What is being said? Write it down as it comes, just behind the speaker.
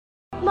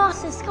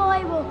Master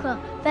Skywalker,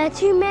 there are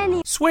too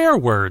many. Swear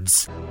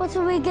words. What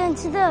are we going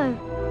to do?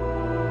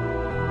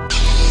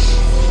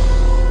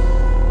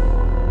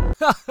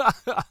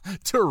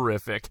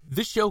 Terrific.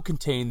 This show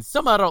contains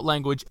some adult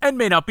language and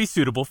may not be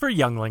suitable for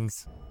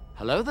younglings.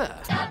 Hello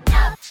there.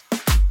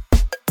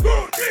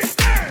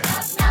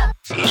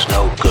 He's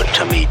no good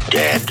to me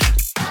dead.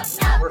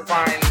 We're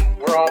fine.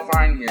 We're all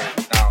fine here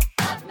now.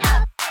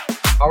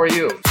 How are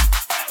you?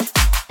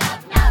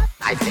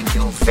 I think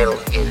you'll fill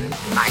in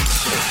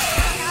nicely.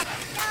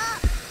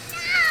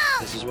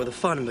 This is where the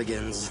fun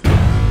begins.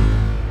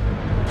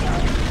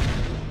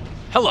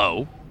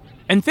 Hello,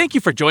 and thank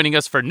you for joining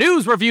us for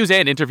news, reviews,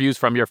 and interviews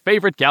from your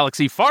favorite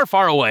galaxy far,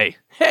 far away.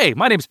 Hey,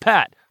 my name's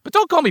Pat, but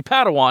don't call me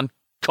Padawan,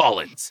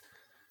 Collins.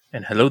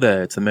 And hello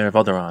there, it's the Mayor of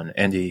Alderaan,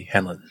 Andy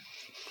Hanlon.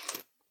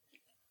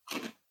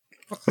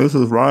 This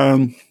is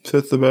Ryan.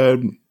 Sit the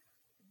bed.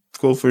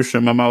 Goldfish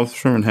in my mouth,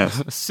 Sherman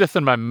Hess. Sith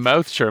in my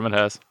mouth, Sherman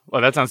Hess.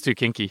 Well, that sounds too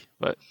kinky,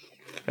 but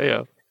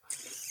hey-o.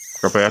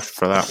 Probably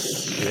for that.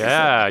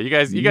 Yeah, you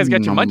guys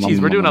got your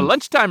munchies. We're doing a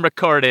lunchtime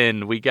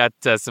recording. We got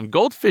some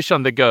goldfish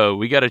on the go.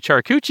 We got a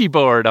charcuterie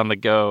board on the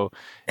go.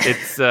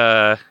 It's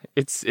good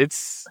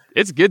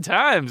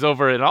times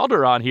over in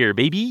Alderaan here,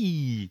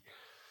 baby.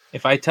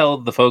 If I tell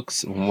the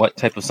folks what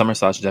type of summer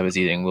sausage I was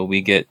eating, will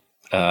we get,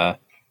 we're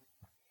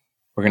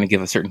going to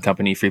give a certain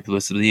company free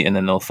publicity and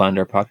then they'll fund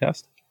our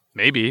podcast?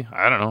 Maybe.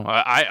 I don't know.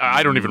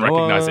 I don't even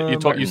recognize it.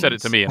 You said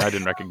it to me and I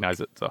didn't recognize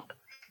it, so.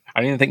 I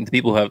don't even think the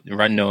people who have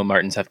run Noah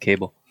Martins have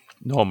cable.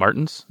 Noah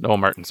Martins.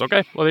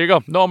 Okay. Well, there you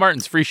go. Noah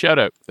Martins, free shout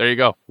out. There you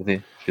go. Do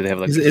they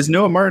have like? Is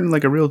Noah Martin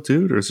like a real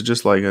dude, or is it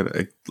just like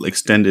a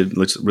extended,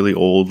 like really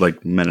old,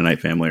 like Mennonite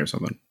family or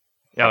something?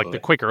 Yeah, like the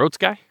Quaker Oats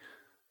guy.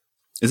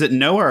 Is it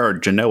Noah or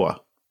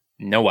Genoa?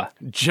 Noah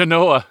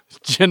Martin.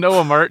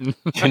 Genoa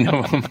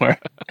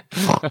Martin.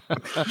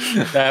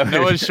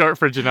 Noah's short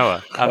for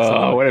Genoa. Absolutely.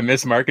 Oh, what a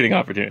missed marketing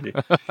opportunity.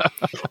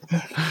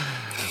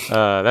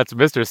 That's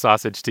Mr.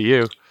 Sausage to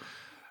you.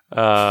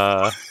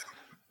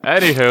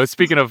 Anywho,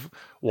 speaking of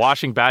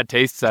washing bad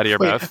tastes out of your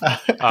mouth.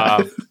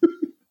 How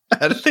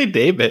did they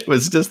name it?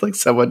 Was it just like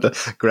someone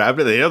grabbed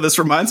it? This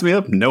reminds me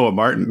of Noah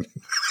Martin.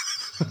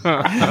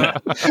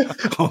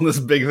 On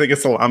this big thing of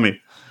salami.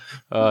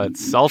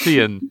 It's salty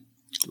and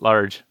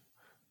large.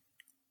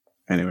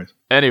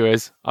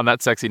 Anyways, on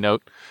that sexy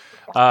note,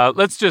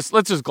 let's just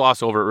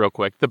gloss over it real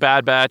quick. The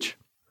Bad Batch.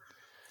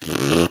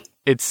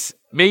 It's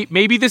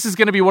maybe this is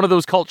going to be one of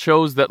those cult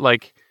shows that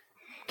like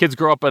kids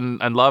grow up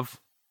and love,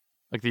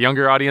 like the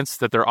younger audience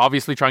that they're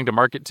obviously trying to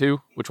market to.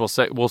 Which we'll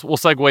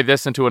segue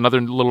this into another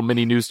little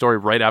mini news story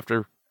right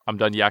after I'm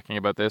done yakking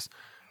about this.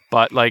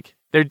 But like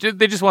they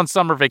just went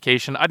summer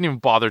vacation. I didn't even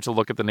bother to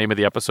look at the name of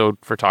the episode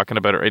for talking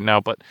about it right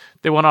now. But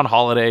they went on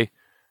holiday.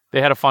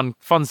 They had a fun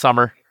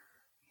summer.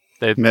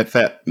 They met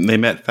Fat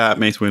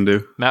Mace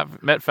Windu.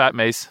 Met Fat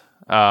Mace.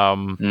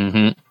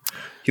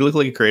 He looked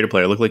like a creative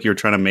player. It looked like you were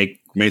trying to make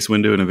Mace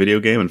Windu in a video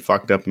game and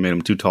fucked up and made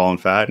him too tall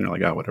and fat. And you're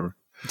like, whatever.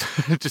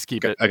 Just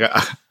keep it. I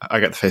got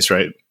the face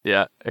right.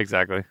 Yeah,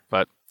 exactly.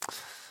 But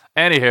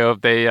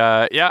anywho, they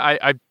I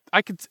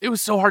could. It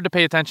was so hard to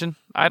pay attention.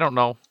 I don't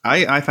know.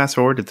 I fast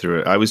forwarded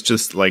through it. I was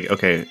just like,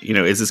 okay,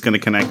 is this going to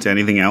connect to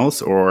anything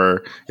else,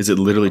 or is it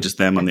literally just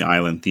them on the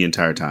island the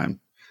entire time?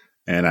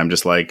 And I'm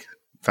just like,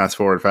 fast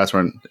forward,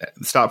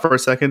 stop for a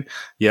second.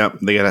 Yep,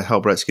 they got to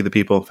help rescue the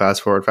people.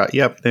 Fast forward,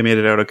 yep, they made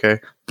it out okay.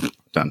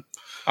 Done.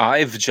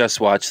 I've just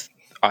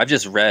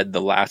read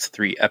the last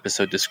 3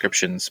 episode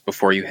descriptions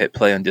before you hit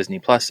play on Disney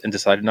Plus and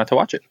decided not to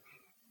watch it.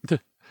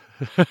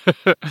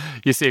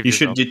 You saved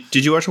yourself.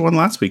 Did you watch the one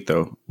last week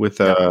though with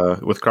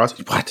Cross?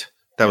 What?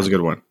 That was a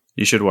good one.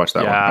 You should watch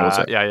that one. I will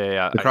say.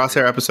 Yeah. The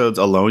Crosshair episodes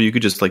alone, you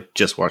could just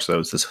watch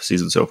those this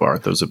season so far.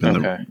 Those have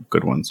been the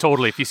good ones.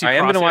 Totally. If you see, I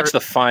am going to watch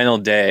the final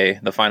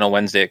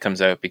Wednesday it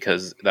comes out,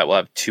 because that will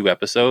have 2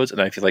 episodes,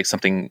 and I feel like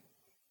something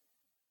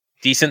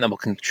decent that will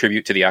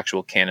contribute to the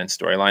actual canon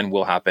storyline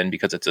will happen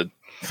because it's a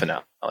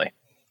finale. Maybe.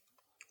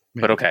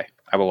 But okay,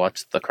 I will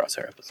watch the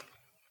Crosshair episode.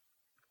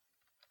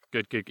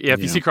 Good. Yeah,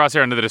 if you see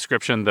Crosshair under the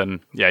description,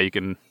 then yeah, you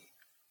can.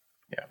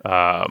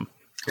 Yeah.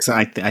 So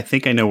I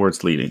think I know where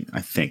it's leading.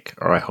 I think,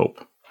 or I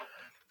hope.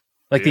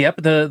 Like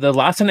the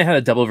last time they had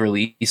a double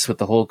release with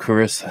the whole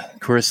Coruscant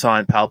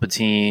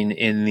Palpatine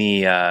in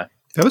the.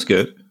 That was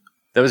good.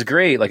 That was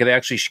great. Like they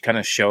actually kind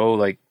of show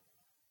like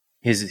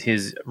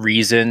his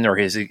reason or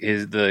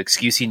the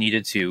excuse he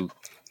needed to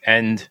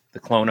end the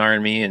clone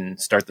army and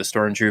start the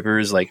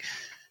stormtroopers. Like,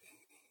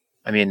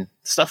 I mean,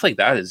 stuff like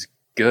that is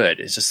good.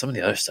 It's just some of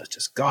the other stuff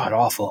just god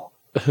awful.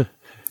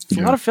 It's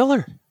a lot of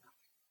filler.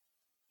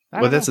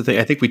 Well, that's the thing.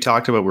 I think we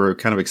talked about, we were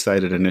kind of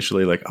excited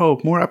initially, like,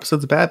 oh, more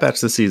episodes of Bad Batch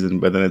this season.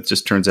 But then it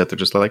just turns out they're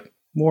just like,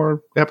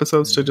 more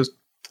episodes to just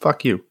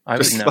fuck you. I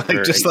was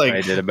never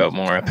excited about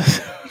more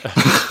episodes.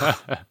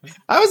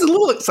 I was a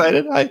little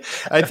excited. I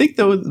think,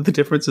 though, the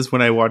difference is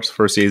when I watched the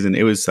first season,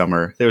 it was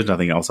summer. There was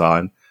nothing else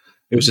on.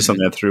 It was just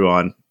something I threw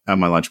on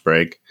my lunch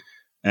break.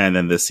 And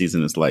then this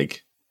season is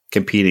like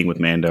competing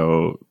with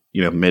Mando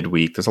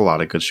midweek. There's a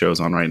lot of good shows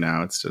on right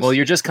now. It's just Well,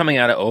 you're just coming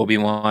out of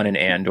Obi-Wan and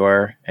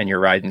Andor, and you're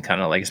riding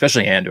kind of like,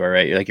 especially Andor,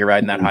 right? You're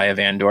riding that high of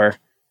Andor,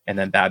 and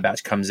then Bad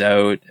Batch comes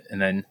out,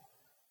 and then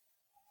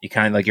you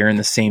kind of like you're in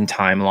the same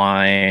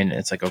timeline.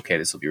 It's like, okay,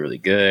 this will be really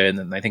good. And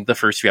then I think the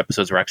first few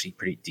episodes were actually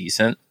pretty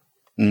decent.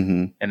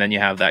 Mm-hmm. And then you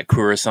have that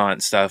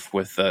Coruscant stuff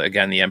with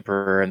again the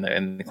Emperor and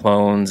the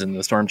clones and the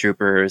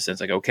Stormtroopers. And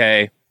it's like,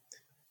 okay,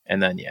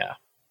 and then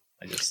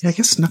I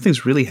guess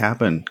nothing's really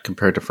happened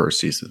compared to first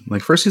season.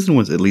 Like first season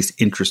was at least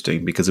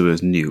interesting because it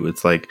was new.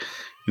 It's like,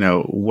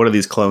 what do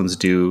these clones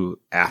do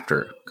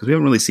after? Because we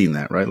haven't really seen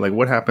that, right? Like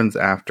what happens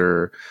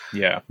after?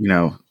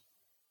 The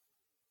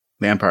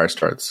Empire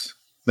starts.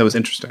 That was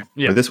interesting.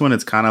 Yeah. But this one,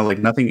 it's kind of like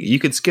nothing. You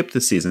could skip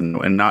this season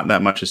and not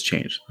that much has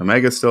changed.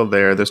 Omega's still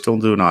there. They're still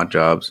doing odd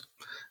jobs.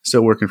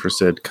 Still working for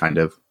Sid, kind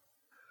of.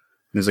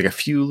 There's like a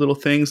few little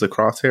things, the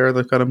crosshair,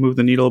 that kind of move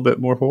the needle a bit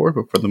more forward.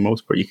 But for the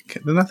most part,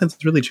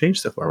 nothing's really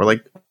changed so far. We're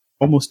like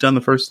almost done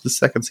the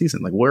second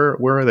season. Like where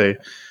are they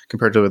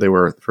compared to where they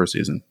were the first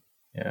season?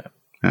 Yeah.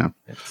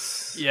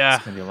 It's going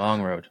to be a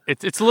long road.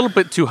 It's a little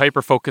bit too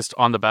hyper-focused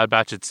on the Bad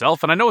Batch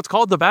itself. And I know it's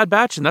called the Bad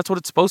Batch, and that's what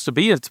it's supposed to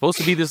be. It's supposed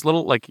to be this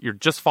little, like, you're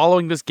just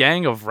following this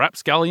gang of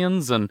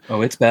rapscallions. And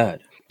oh, it's bad.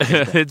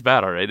 It's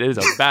bad, all right. It is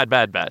a bad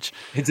batch.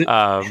 It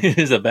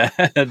is a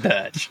bad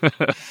batch.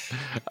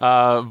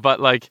 But,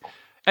 like,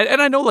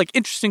 and I know, like,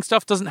 interesting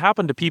stuff doesn't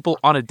happen to people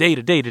on a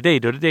day-to-day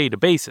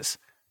basis.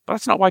 But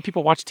that's not why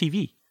people watch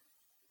TV.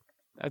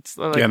 That's,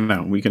 like... Yeah,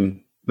 no, we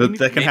can...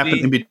 That can happen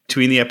in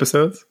between the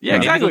episodes? Yeah,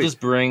 exactly. They'll just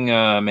bring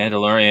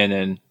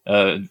Mandalorian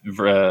and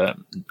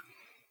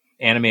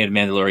animated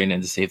Mandalorian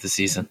in to save the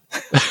season.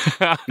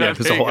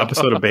 There's a whole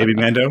episode of Baby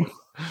Mando.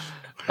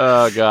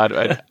 Oh,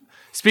 God.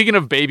 Speaking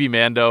of Baby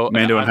Mando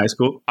in high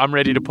school, I'm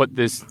ready to put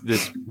this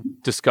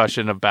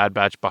discussion of Bad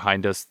Batch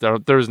behind us.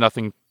 There's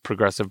nothing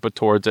progressive but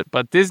towards it.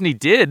 But Disney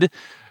did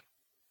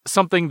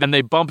something, and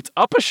they bumped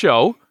up a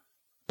show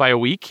by a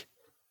week.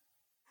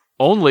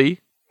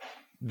 Only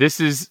this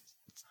is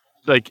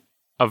like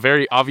a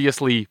very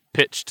obviously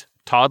pitched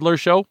toddler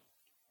show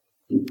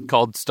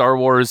called Star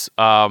Wars.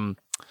 What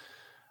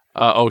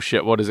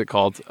is it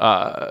called?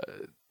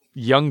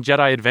 Young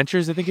Jedi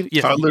Adventures, I think it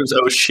is. Toddlers,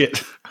 oh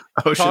shit.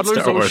 Oh toddlers,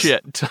 shit, Star Wars. oh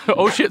shit.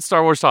 Oh shit,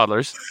 Star Wars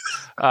toddlers.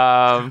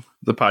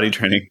 The potty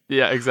training.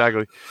 Yeah,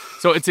 exactly.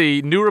 So it's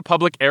a New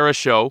Republic era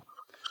show.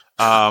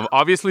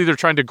 Obviously, they're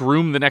trying to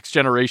groom the next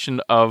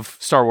generation of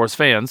Star Wars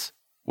fans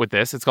with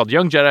this. It's called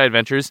Young Jedi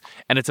Adventures,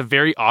 and it's a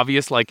very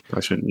obvious, like,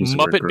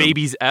 Muppet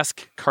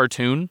Babies-esque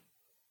cartoon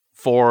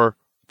for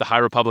the High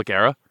Republic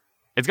era.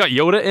 It's got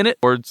Yoda in it,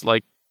 or it's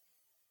like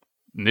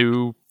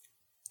new...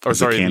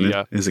 Is it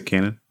canon? Is it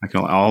canon?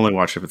 I'll only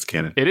watch if it's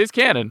canon. It is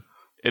canon.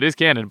 It is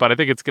canon, but I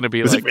think it's going to be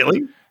Is it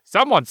really?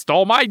 Someone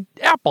stole my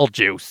apple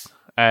juice,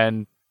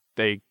 and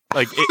they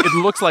like it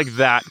looks like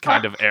that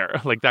kind of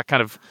era, like that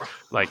kind of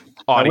like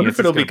audience. I wonder if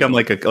it'll become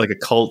like a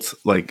cult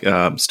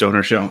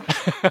stoner show.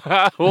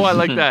 Oh, I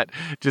like that.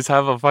 Just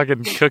have a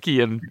fucking cookie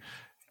and a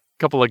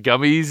couple of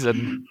gummies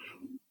and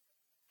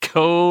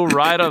go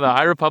ride on the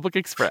High Republic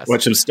Express.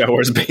 Watch some Star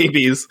Wars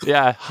babies.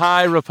 Yeah,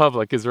 High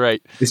Republic is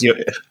right.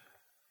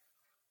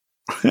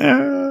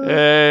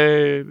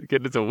 Hey,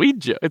 it's a weed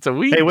joke. It's a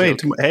weed. Hey, wait.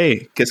 Joke.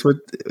 Hey, guess what?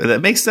 That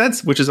makes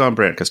sense. Which is on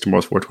brand because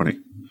tomorrow's 420.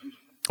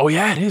 Oh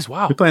yeah, it is.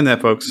 Wow. We playing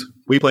that, folks.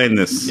 We playing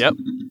this. Yep.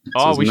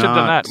 Oh, we should have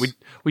done that.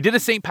 We did a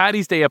St.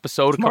 Patty's Day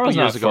episode a couple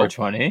years ago.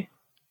 420.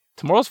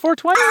 Tomorrow's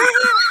 420.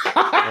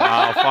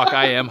 Wow, fuck!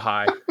 I am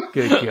high.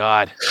 Good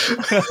God.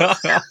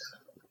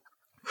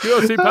 Yo,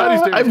 St.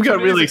 Patty's Day. I got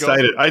really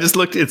excited. I just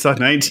looked. It's on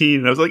 19,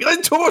 and I was like,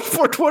 "It's tomorrow's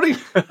 420."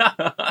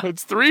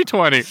 It's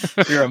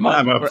 320. You're a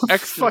month. I'm a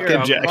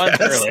fucking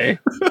jackass.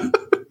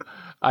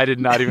 I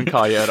did not even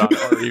call you out on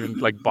it or even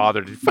like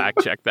bother to fact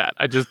check that.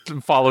 I just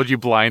followed you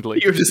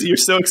blindly. You're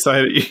so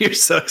excited. You're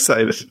so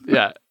excited.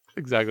 Yeah,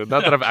 exactly.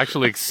 Not that I've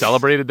actually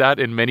celebrated that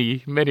in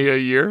many a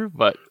year,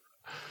 but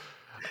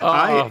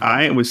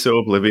I was so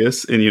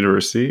oblivious in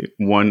university.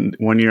 One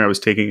year I was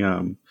taking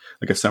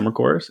like a summer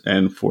course,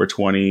 and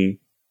 420.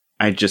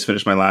 I just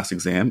finished my last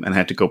exam, and I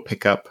had to go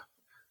pick up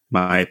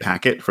my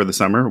packet for the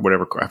summer,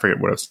 whatever. I forget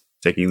what I was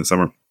taking in the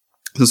summer.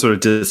 Some sort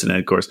of distant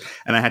ed course,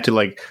 and I had to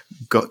like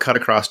cut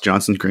across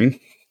Johnson's Green.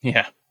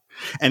 Yeah,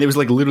 and it was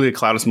like literally a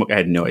cloud of smoke. I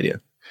had no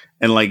idea.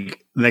 And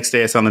like the next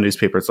day, I saw in the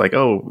newspaper, it's like,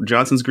 "Oh,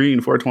 Johnson's Green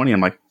 420."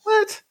 I'm like,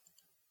 "What?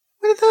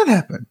 When did that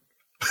happen?"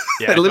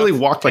 Yeah, I literally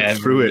walked like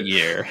through it.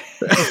 Year.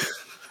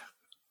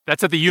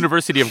 That's at the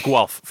University of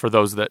Guelph for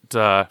those that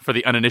for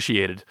the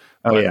uninitiated.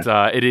 Oh, but,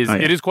 yeah. It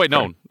is quite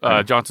known.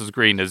 Johnson's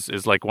Green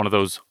is like one of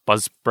those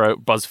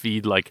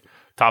BuzzFeed like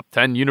top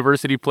 10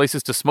 university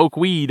places to smoke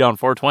weed on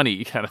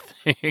 420 kind of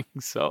thing.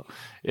 So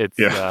it's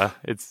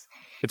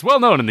well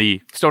known in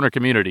the stoner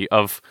community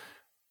of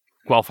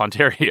Guelph,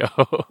 Ontario.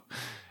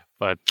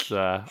 But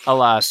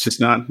alas, it's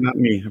just not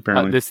me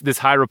apparently. This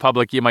High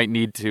Republic, you might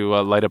need to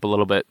light up a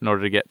little bit in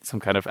order to get some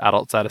kind of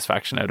adult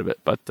satisfaction out of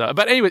it. But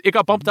anyway, it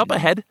got bumped up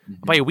ahead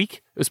by a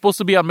week. It was supposed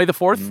to be on May the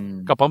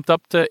 4th. Got bumped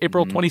up to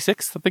April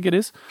 26th, I think it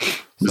is.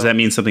 Does that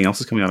mean something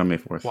else is coming out on May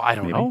 4th? Well, I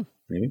don't know.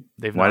 Maybe.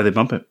 They've Why not- did they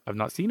bump it? I've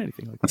not seen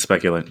anything like that. Let's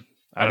speculate.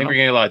 I think we're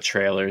getting a lot of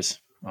trailers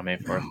on May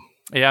 4th.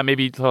 Yeah,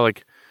 maybe to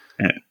like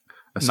not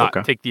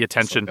Ahsoka. take the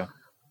attention Ahsoka.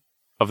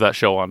 of that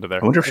show onto there.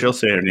 I wonder if she'll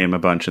say her name a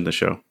bunch in the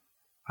show.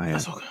 I am.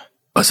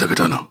 Ahsoka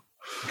Tano.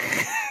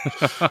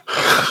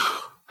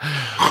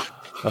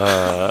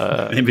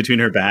 In between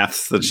her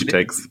baths that she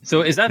takes.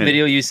 So is that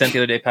video you sent the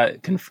other day,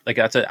 Pat?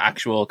 That's an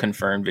actual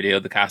confirmed video?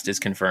 The cast is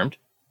confirmed?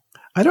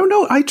 I don't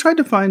know. I tried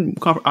to find.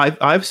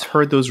 I've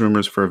heard those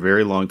rumors for a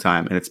very long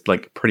time, and it's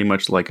like pretty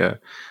much like a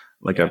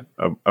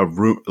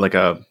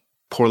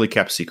poorly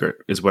kept secret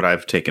is what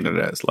I've taken it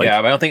as. Like,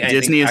 yeah, but I don't think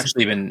Disney anything's has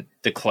actually been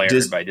declared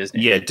by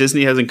Disney. Yeah,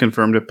 Disney hasn't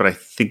confirmed it, but I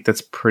think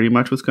that's pretty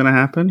much what's going to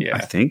happen. Yeah. I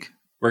think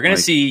We're gonna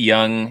see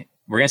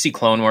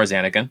Clone Wars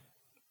Anakin,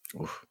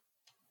 Oof.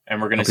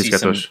 and we're gonna Hope he's see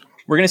got some. those-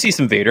 We're gonna see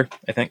some Vader.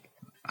 I think.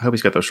 I hope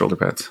he's got those shoulder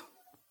pads.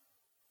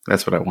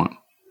 That's what I want.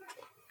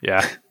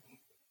 Yeah.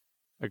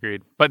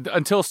 Agreed. But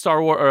until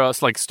Star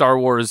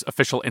Wars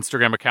official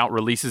Instagram account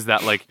releases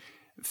that like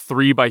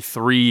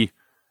 3x3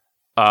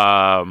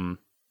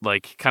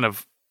 like kind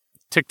of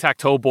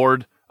tic-tac-toe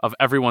board of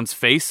everyone's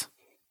face,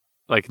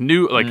 like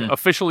new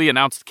officially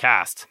announced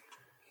cast.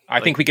 I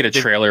think we get a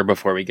trailer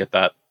before we get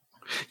that.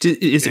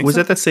 Was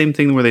that same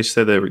thing where they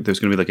said that there's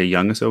going to be like a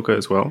young Ahsoka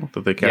as well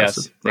that they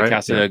casted? Yes, they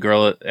casted a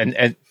girl,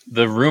 and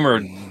the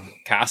rumored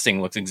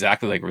casting looks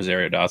exactly like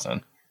Rosario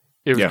Dawson.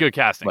 It was good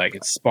casting. Like,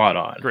 it's spot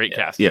on. Great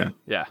casting. Yeah.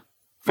 Yeah.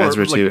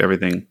 Ezra too,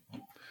 everything.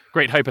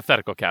 Great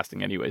hypothetical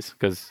casting anyways,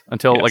 because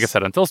like I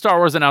said, until Star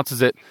Wars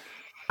announces it,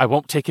 I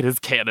won't take it as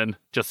canon,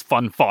 just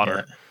fun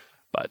fodder.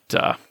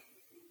 Yeah.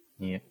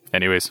 But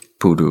anyways.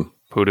 Poodoo.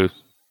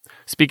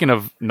 Speaking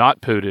of not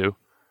Poodoo,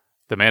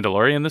 The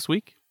Mandalorian this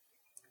week?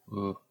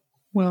 Ooh.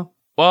 Well,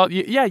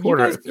 yeah, you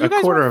guys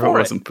quarter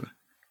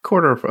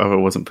of it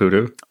wasn't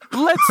Poodoo.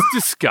 Let's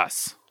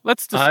discuss.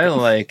 I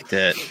liked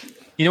it.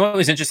 You know what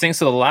was interesting?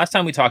 So the last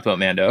time we talked about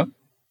Mando,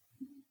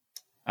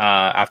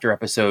 after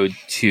episode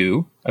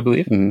 2, I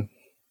believe,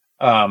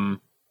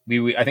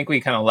 I think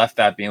we kind of left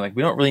that being like,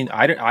 we don't really.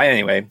 I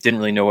anyway didn't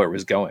really know where it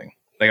was going.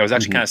 Like, I was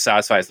actually kind of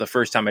satisfied. It's the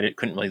first time I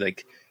couldn't really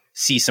like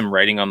see some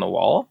writing on the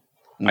wall.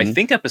 I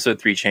think episode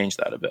 3 changed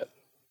that a bit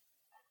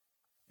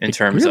in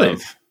terms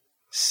of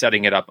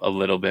setting it up a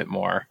little bit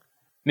more.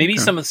 Maybe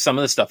some of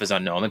the stuff is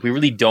unknown. Like, we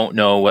really don't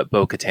know what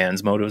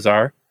Bo-Katan's motives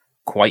are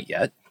quite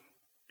yet.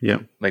 Yeah.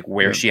 Like,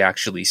 where she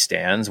actually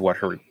stands, what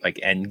her like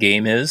end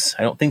game is.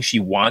 I don't think she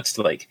wants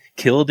to like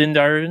kill Din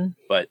Djarin,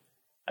 but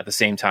at the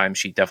same time,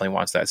 she definitely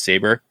wants that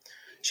saber.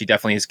 She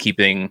definitely is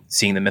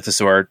seeing the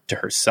mythosaur to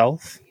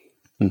herself,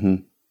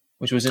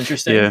 which was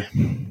interesting. Yeah.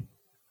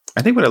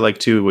 I think what I like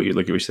too, what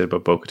you said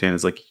about Bo-Katan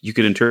is like you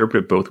could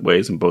interpret it both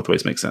ways, and both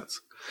ways make sense.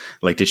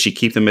 Like, did she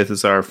keep the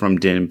mythosaur from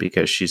Din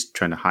because she's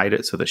trying to hide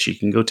it so that she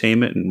can go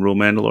tame it and rule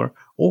Mandalore,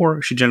 or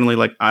is she generally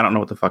like, I don't know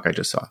what the fuck I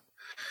just saw.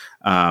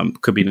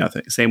 Could be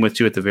nothing. Same with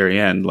 2 at the very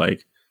end.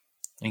 Like,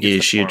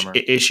 is she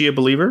a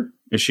believer?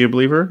 Is she a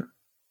believer?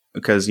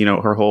 Because, you know,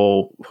 her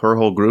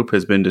whole group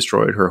has been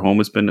destroyed. Her home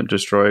has been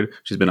destroyed.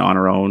 She's been on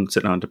her own,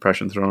 sitting on a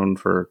depression throne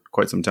for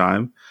quite some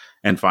time.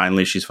 And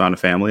finally, she's found a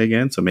family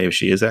again. So maybe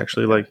she is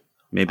actually like,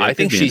 maybe I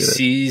think she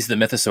sees the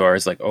mythosaur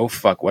as like, oh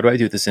fuck, what do I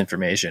do with this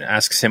information?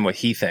 Asks him what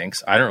he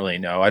thinks. I don't really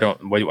know. I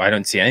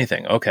don't see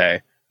anything. Okay,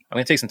 I'm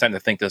gonna take some time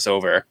to think this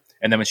over.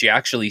 And then when she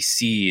actually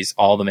sees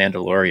all the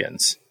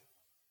Mandalorians,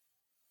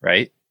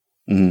 right,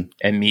 and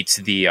meets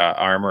the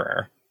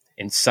armorer,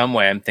 in some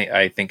way,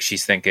 I think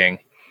she's thinking,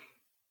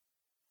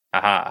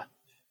 aha,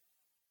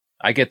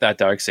 I get that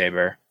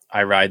Darksaber.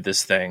 I ride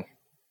this thing.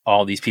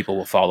 All these people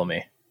will follow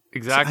me.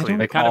 Exactly.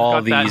 Like,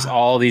 all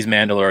these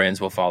Mandalorians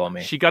will follow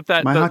me. She got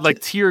that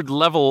tiered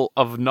level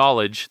of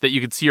knowledge that you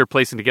could see her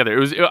placing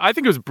together. I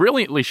think it was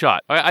brilliantly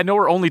shot. I know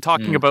we're only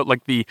talking about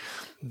like the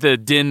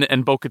Din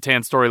and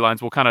Bo-Katan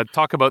storylines. We'll kind of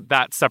talk about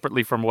that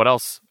separately from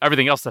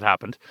everything else that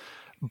happened.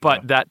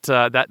 But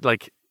that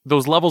like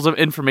those levels of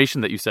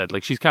information that you said,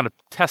 like she's kind of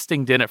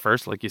testing Din at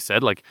first, like you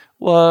said, like,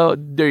 well,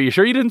 are you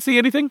sure you didn't see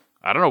anything?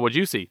 I don't know. What'd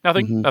you see?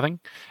 Nothing.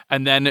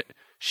 And then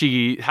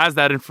she has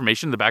that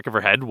information in the back of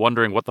her head,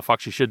 wondering what the fuck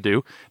she should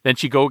do. Then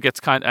she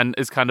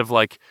is kind of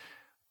like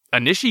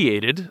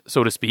initiated,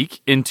 so to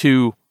speak,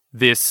 into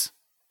this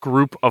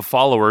group of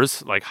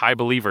followers, like high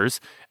believers.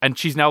 And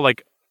she's now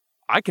like,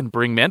 I can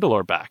bring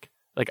Mandalore back.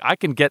 Like, I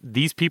can get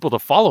these people to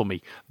follow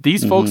me.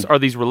 These folks are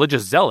these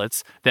religious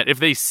zealots that if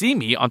they see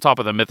me on top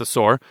of the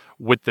mythosaur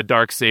with the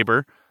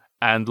Darksaber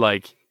and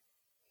like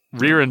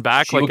rearing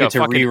back she'll like get a to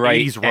fucking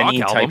rewrite 80s rock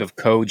any album. type of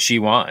code she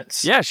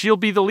wants. Yeah, she'll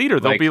be the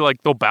leader. They'll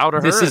bow to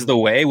her. This is the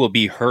way will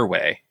be her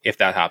way if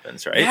that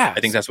happens, right? Yeah.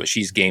 I think that's what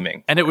she's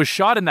gaming. And it was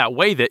shot in that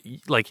way that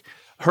like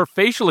her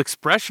facial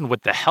expression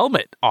with the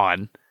helmet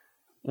on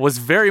was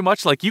very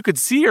much like you could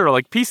see her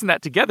like piecing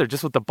that together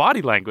just with the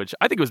body language.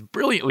 I think it was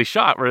brilliantly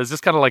shot, where it's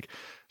just kind of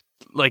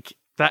like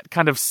that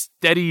kind of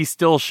steady,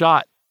 still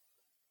shot.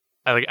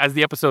 Like as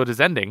the episode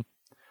is ending,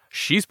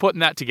 she's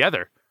putting that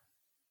together.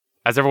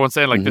 As everyone's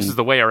saying, like this is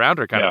the way around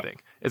her kind of thing.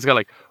 It's got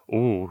like,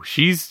 oh,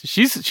 she's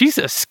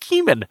a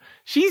scheming.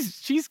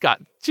 She's got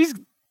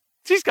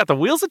the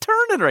wheels a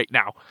turning right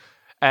now.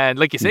 And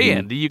like you say,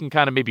 Andy, you can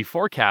kind of maybe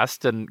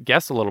forecast and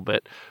guess a little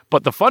bit.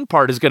 But the fun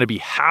part is going to be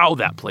how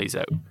that plays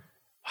out.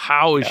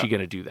 How is she going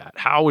to do that?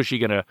 How is she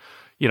going to,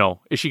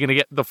 is she going to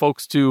get the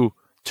folks to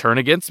turn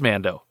against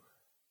Mando?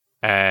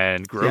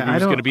 And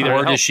Grogu's going to be there.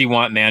 Or does she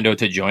want Mando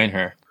to join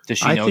her? Does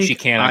she know she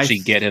can't actually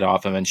get it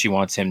off him and she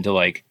wants him to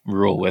like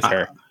rule with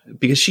her?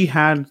 Because she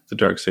had the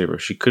Darksaber.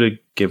 She could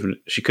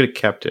have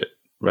kept it,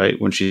 right?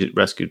 When she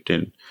rescued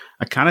Din.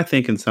 I kind of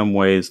think in some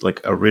ways,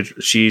 like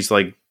she's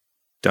like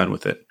done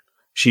with it.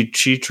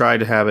 She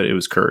tried to have it. It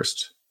was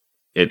cursed.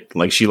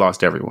 She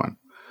lost everyone.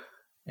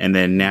 And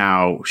then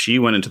now she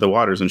went into the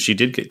waters and she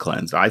did get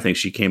cleansed. I think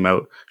she came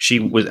out. She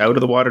was out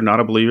of the water, not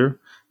a believer.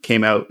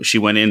 Came out. She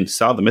went in,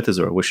 saw the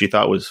mythosaur, which she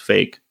thought was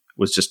fake,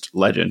 was just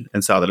legend,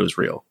 and saw that it was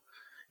real.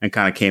 And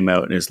kind of came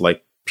out and is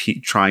like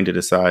trying to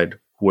decide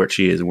where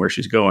she is and where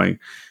she's going.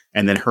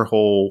 And then her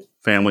whole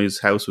family's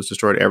house was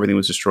destroyed. Everything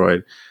was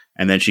destroyed.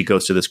 And then she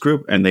goes to this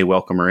group and they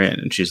welcome her in.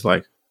 And she's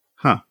like,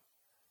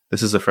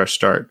 this is a fresh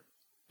start.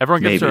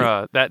 Everyone gives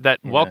her that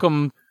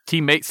welcome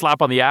teammate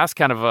slap on the ass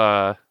kind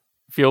of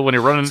feel when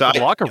you're running into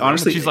the locker room.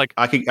 Honestly, she's like,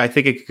 I think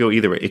it could go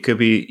either way. It could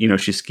be,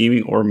 she's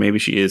scheming, or maybe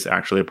she is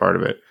actually a part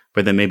of it.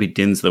 But then maybe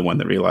Din's the one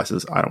that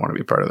realizes, I don't want to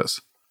be a part of this.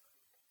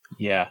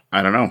 Yeah.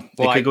 I don't know.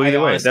 Well, it could go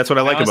either way. That's what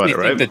I like about it,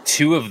 right? The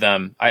two of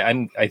them,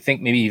 I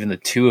think maybe even the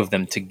two of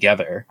them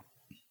together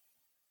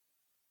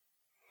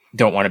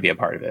don't want to be a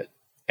part of it.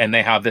 And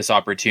they have this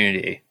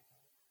opportunity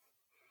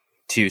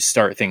to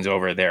start things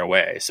over their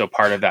way. So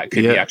part of that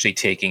could be actually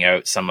taking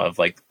out some of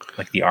like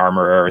the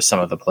armor or some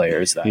of the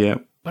players that. Yeah.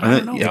 But I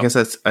don't know. I guess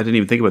I didn't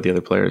even think about the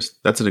other players.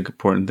 That's an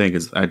important thing,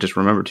 because I just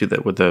remember too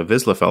that with the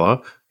Vizsla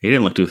fellow, he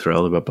didn't look too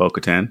thrilled about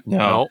Bo-Katan.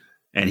 No.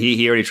 And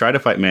he already tried to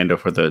fight Mando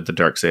for the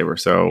Darksaber.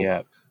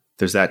 So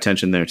there's that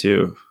tension there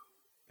too.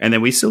 And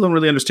then we still don't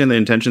really understand the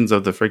intentions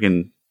of the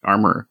friggin'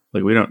 armor.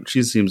 Like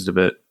she seems a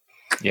bit.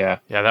 Yeah.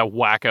 Yeah, that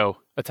wacko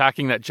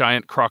attacking that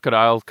giant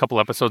crocodile a couple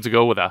episodes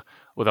ago with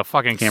a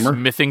fucking hammer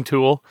smithing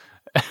tool.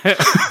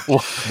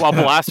 While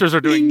blasters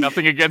are doing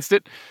nothing against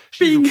it.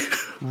 She's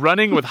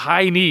running with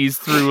high knees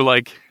through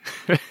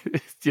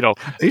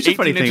Here's a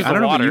funny thing. I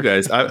don't know about you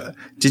guys. I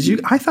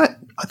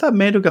thought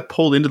Mando got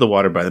pulled into the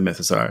water by the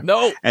mythosaur.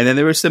 No. And then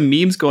there were some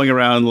memes going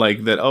around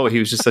like that. Oh, he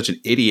was just such an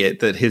idiot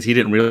that he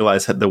didn't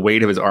realize that the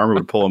weight of his armor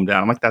would pull him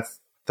down. I'm like, that's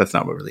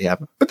not what really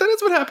happened. But that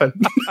is what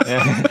happened.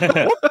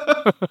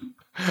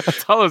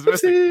 That's all I was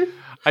missing.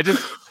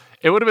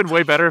 It would have been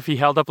way better if he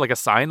held up like a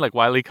sign, like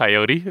Wile E.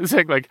 Coyote,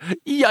 saying like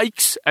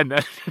 "Yikes!" and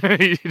then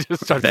he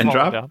just starts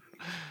falling down.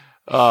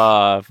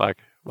 Fuck,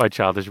 my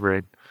childish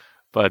brain.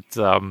 But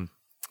yeah,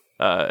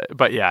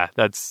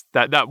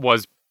 that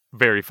was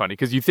very funny,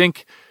 because you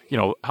think,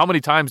 how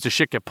many times does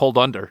shit get pulled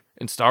under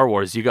in Star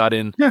Wars? You got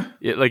in,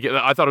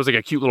 I thought it was like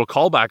a cute little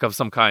callback of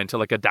some kind to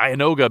like a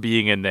Dianoga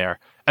being in there,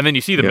 and then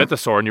you see the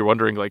mythosaur and you're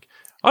wondering like,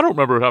 I don't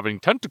remember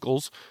having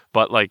tentacles,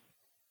 but like,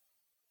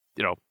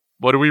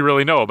 what do we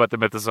really know about the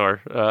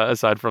mythosaur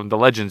aside from the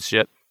legends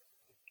shit?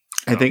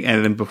 I think,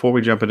 and then before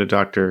we jump into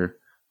Dr.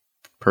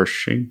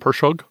 Pershing, we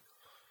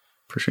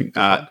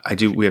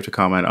have to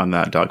comment on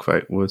that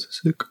dogfight. Was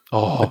sick.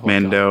 With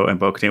Mando and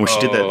Bo-Katan, where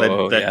she did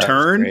that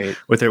turn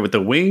with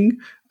the wing.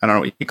 I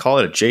don't know, you call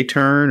it a J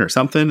turn or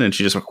something, and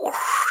she just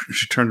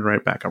she turned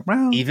right back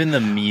around. Even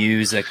the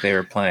music they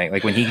were playing,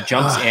 like when he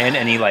jumps in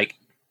and he like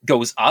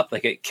goes up,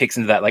 like it kicks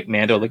into that like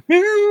Mando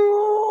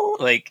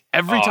like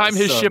every time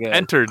his ship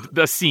entered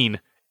the scene,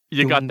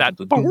 you got that.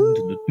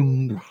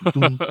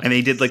 And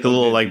he did like the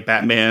little like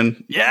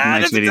Batman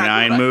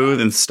 1989 move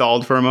and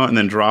stalled for a moment and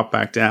then dropped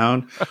back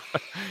down.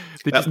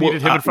 They just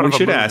needed him in front of we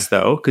should ask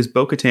though, because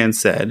Bo-Katan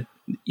said,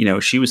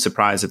 she was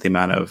surprised at the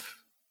amount of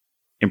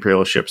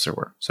Imperial ships there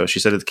were. So she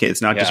said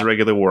it's not just a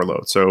regular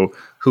warlord. So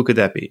who could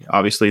that be?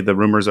 Obviously, the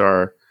rumors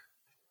are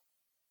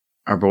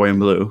our boy in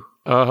blue,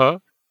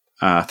 Thrawn,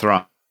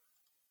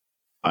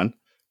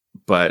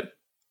 but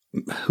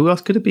who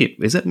else could it be?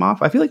 Is it Moff?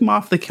 I feel like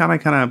Moff, they kind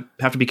of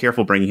have to be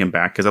careful bringing him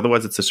back, because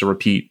otherwise it's just a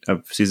repeat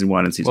of season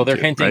 1 and season 2. Well,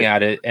 they're hinting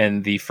at it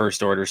and the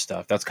First Order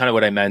stuff. That's kind of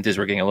what I meant, is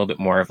we're getting a little bit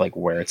more of like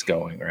where it's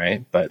going,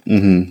 right? But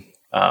yeah,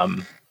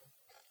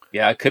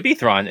 it could be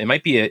Thrawn. It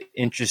might be an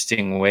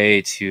interesting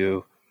way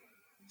to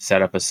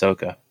set up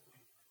Ahsoka.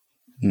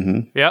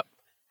 Mm-hmm. Yep.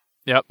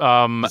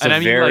 It's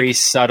very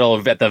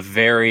subtle at the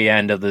very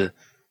end of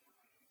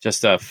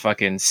just a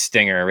fucking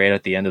stinger right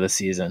at the end of the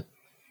season.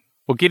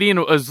 Well, Gideon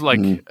was like,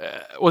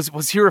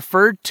 was he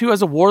referred to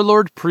as a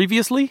warlord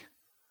previously?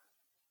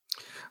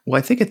 Well,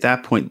 I think at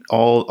that point,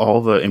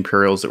 all the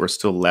Imperials that were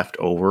still left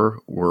over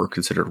were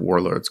considered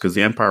warlords, because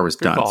the Empire was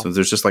done. So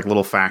there's just like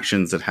little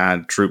factions that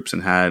had troops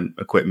and had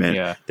equipment.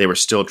 Yeah. They were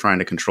still trying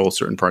to control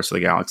certain parts of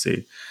the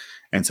galaxy.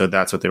 And so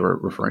that's what they were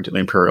referring to, the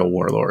Imperial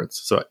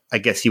warlords. So I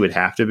guess he would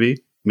have to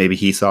be. Maybe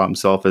he saw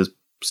himself as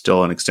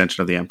still an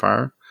extension of the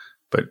Empire,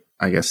 but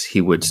I guess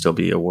he would still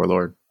be a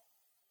warlord.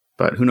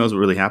 But who knows what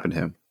really happened to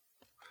him?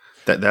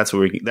 That's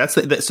where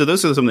so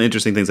those are some of the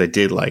interesting things I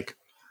did like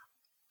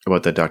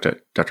about the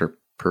Dr.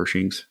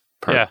 Pershing's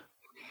part. Yeah.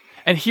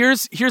 And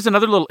here's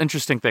another little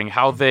interesting thing,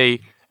 how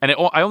they, And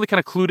I only kind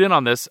of clued in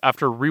on this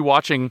after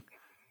rewatching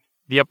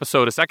the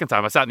episode a second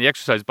time. I sat in the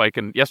exercise bike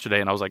yesterday,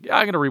 and I was like, yeah,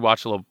 I'm going to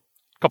rewatch a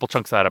couple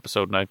chunks of that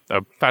episode, and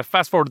I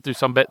fast forwarded through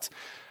some bits.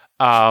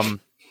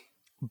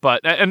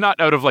 But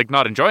not out of like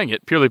not enjoying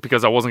it, purely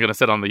because I wasn't going to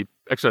sit on the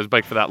exercise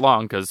bike for that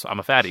long because I'm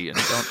a fatty and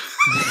don't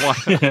want.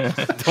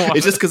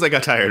 It's just because I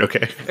got tired.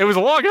 Okay, it was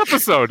a long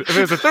episode. If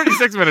it was a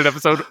 36-minute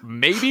episode,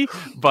 maybe,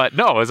 but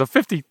no, it was a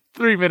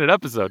 53-minute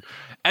episode.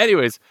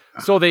 Anyways,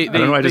 so they I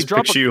don't know. I just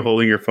drop picture you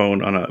holding your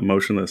phone on a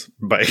motionless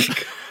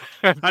bike.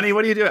 Honey,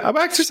 what are you doing? I'm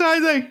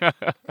exercising.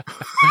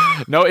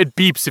 No, it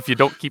beeps if you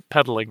don't keep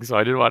pedaling, so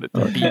I didn't want it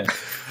to beep.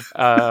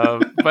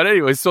 But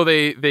anyways, so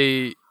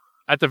they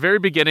at the very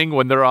beginning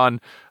when they're on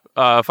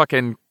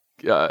fucking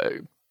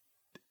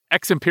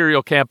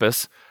ex-Imperial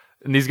campus,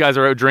 and these guys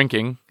are out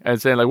drinking and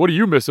saying like, "What do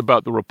you miss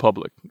about the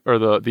Republic or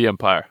the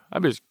Empire?" I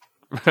miss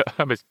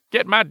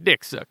getting my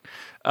dick sucked.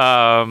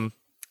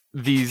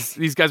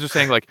 These guys are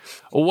saying like,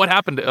 "Oh, what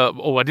happened?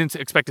 I didn't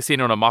expect to see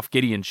anyone on Moff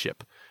Gideon's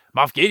ship.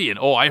 Moff Gideon.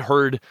 Oh, I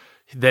heard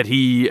that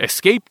he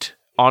escaped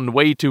on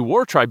way to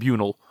War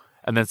Tribunal."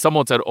 And then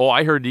someone said, "Oh,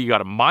 I heard he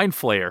got a mind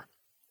flayer."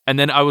 And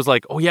then I was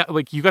like, "Oh yeah,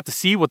 like you got to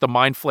see what the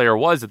mind flayer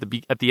was at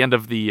the end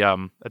of the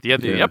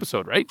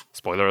episode, right?"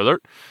 Spoiler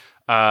alert.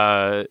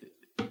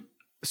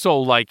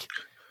 So like,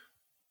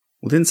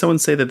 well, didn't someone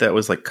say that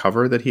was like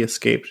cover that he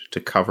escaped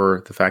to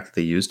cover the fact that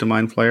they used a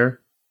mind flayer?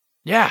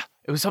 Yeah,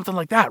 it was something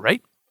like that,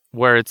 right?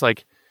 Where it's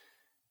like,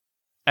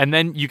 and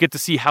then you get to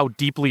see how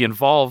deeply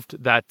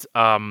involved that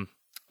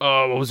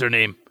what was her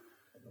name?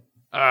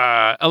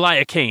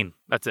 Elia Kane.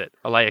 That's it.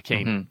 Elia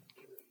Kane.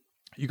 Mm-hmm.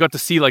 You got to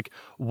see like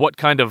what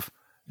kind of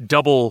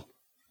double,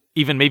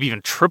 maybe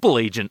even triple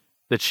agent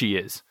that she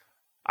is.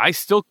 I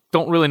still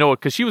don't really know it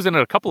because she was in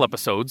a couple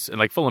episodes and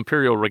like full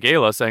Imperial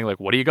regalia saying like,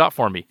 "What do you got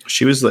for me?"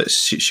 She was like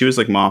she was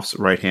like Moff's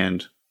right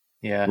hand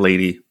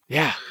lady.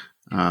 Yeah.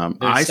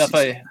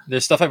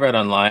 There's stuff I read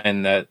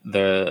online that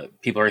the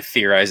people are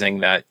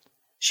theorizing that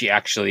she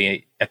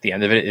actually at the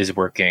end of it is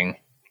working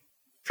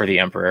for the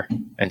Emperor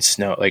and the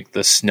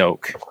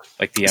Snoke,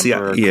 like the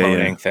Emperor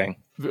cloning thing.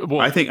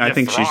 Well, I think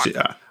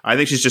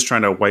she's just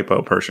trying to wipe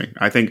out Pershing.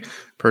 I think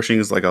Pershing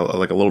is like a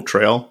little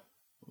trail,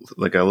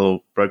 like a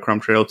little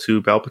breadcrumb trail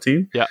to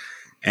Palpatine. Yeah,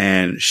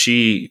 and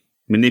she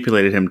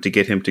manipulated him to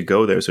get him to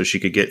go there so she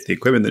could get the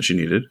equipment that she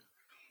needed,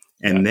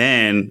 and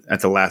then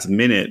at the last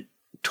minute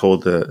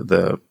told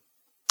the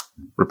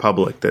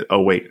Republic that,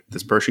 "Oh wait,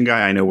 this Pershing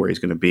guy, I know where he's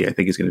going to be. I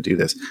think he's going to do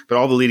this." But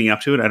all the leading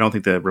up to it, I don't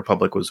think the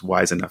Republic was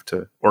wise enough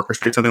to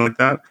orchestrate something like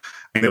that.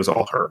 I think that was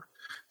all her.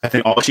 I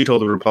think all she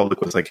told the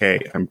Republic was like, "Hey,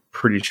 I'm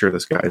pretty sure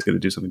this guy is going to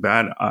do something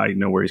bad. I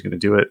know where he's going to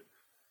do it."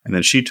 And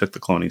then she took the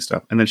cloning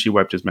stuff, and then she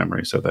wiped his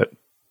memory so that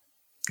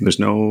there's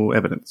no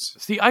evidence.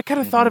 See, I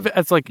kind of thought of it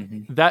as like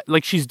that,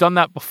 like she's done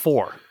that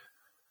before.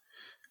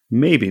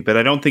 Maybe, but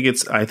I don't think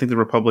I think the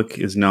Republic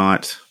is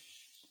not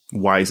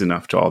wise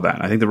enough to all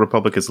that. I think the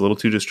Republic is a little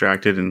too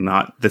distracted and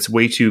that's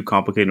way too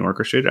complicated and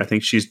orchestrated. I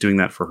think she's doing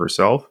that for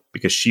herself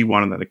because she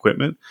wanted that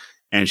equipment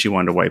and she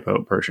wanted to wipe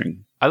out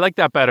Pershing. I like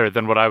that better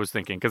than what I was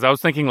thinking because I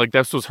was thinking like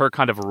this was her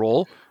kind of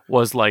role,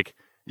 was like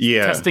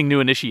testing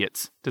new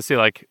initiates to say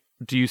like,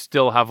 do you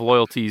still have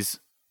loyalties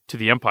to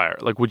the Empire?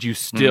 Like, would you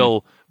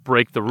still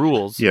break the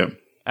rules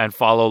and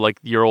follow like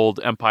your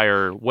old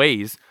Empire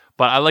ways?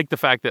 But I like the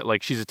fact that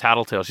like she's a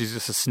tattletale. She's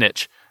just a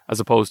snitch as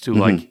opposed to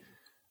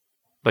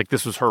like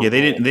this was her. Yeah,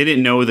 they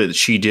didn't know that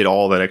she did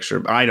all that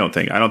extra. I don't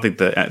think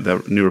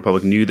the New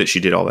Republic knew that she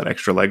did all that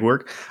extra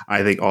legwork.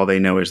 I think all they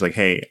know is like,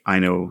 hey, I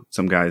know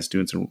some guy's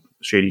doing some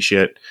shady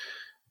shit.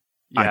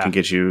 Yeah. I can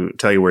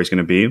tell you where he's going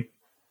to be.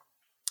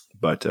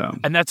 But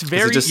and that's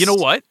very, you know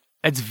what?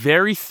 It's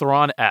very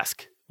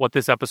Thrawn-esque what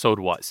this episode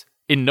was.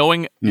 In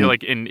knowing, you know,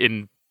 like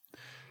in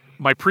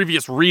my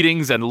previous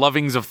readings and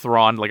lovings of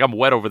Thrawn, like I'm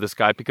wet over this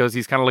guy because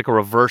he's kind of like a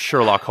reverse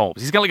Sherlock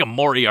Holmes. He's kind of like a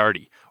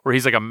Moriarty, where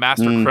he's like a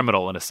master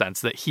criminal in a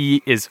sense, that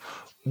he is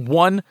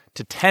 1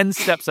 to 10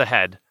 steps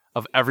ahead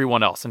of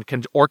everyone else and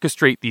can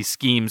orchestrate these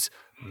schemes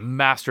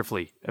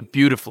masterfully and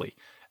beautifully.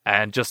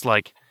 And just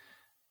like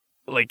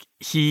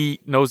he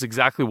knows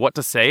exactly what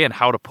to say and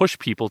how to push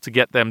people to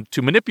get them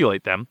to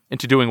manipulate them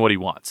into doing what he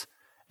wants.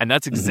 And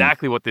that's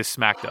exactly what this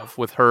smacked of,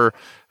 with her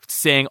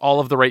saying all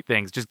of the right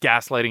things, just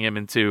gaslighting him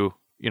into,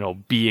 you know,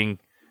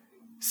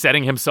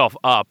 setting himself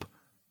up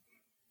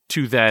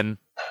to then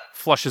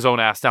flush his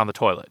own ass down the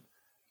toilet.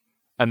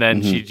 And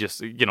then she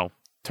just, you know,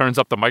 turns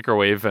up the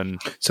microwave and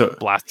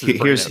blasts his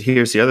brain out.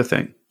 Here's the other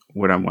thing.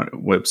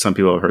 What some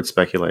people have heard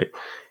speculate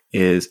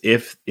is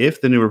if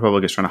the New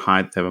Republic is trying to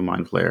hide that they have a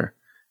mind flayer,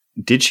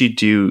 did she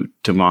do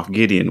to Moff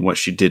Gideon what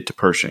she did to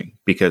Pershing?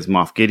 Because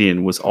Moff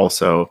Gideon was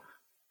also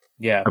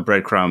a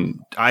breadcrumb.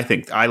 I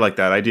think I like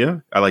that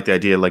idea. I like the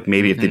idea, like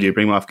maybe if they do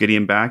bring Moff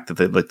Gideon back, that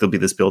there'll be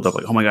this build up,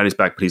 like, oh my god, he's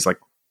back, but he's like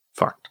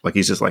fucked. Like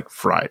he's just like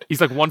fried. He's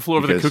like One Flew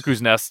Over the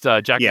Cuckoo's Nest,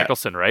 Jack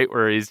Nicholson, right?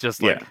 Where he's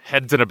just like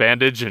heads in a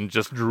bandage and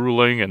just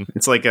drooling, and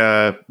it's like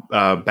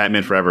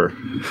Batman Forever,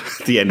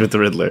 the end with the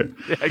Riddler.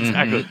 Yeah,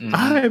 exactly.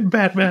 I'm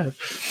Batman.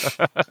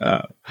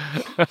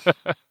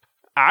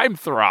 I'm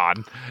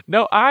Thrawn.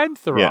 No, I'm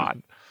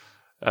Thrawn.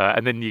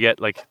 And then you get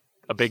like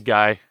a big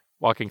guy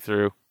walking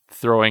through,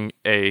 throwing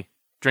a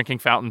drinking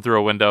fountain through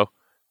a window,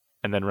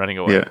 and then running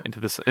away into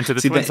the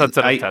twin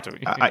sunset of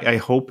Tatooine. I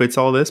hope it's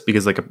all this,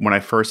 because like when I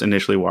first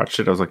initially watched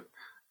it, I was like,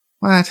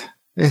 what?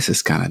 This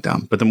is kind of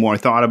dumb. But the more I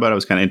thought about it, I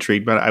was kind of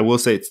intrigued by it. I will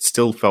say it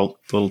still felt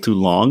a little too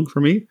long for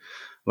me.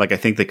 Like, I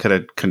think they could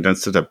have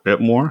condensed it a bit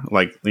more.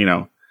 Like, you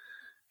know,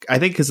 I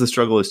think because the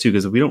struggle is too,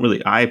 because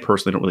I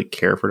personally don't really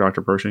care for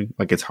Dr. Pershing.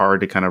 Like, it's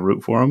hard to kind of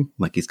root for him.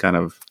 Like, he's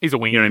a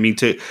wing. You know what I mean?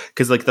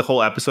 Because like the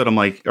whole episode, I'm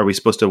like, are we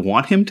supposed to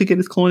want him to get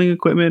his cloning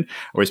equipment?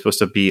 Or are we supposed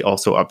to be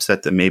also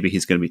upset that maybe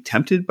he's going to be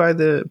tempted by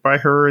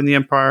her and the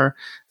Empire?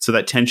 So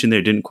that tension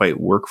there didn't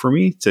quite work for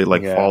me to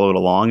like follow it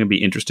along and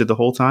be interested the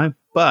whole time.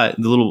 But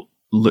the little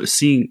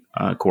seeing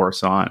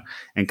Coruscant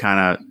and kind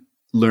of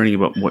learning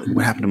about what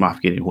happened to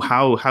Moff Gideon.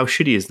 How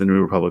shitty is the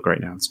New Republic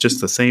right now? It's just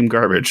the same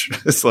garbage.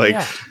 It's like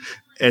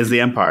as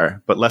the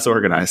Empire, but less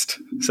organized.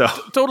 So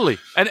totally.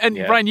 And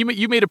Ryan,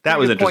 you made a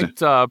pretty good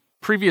point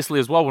previously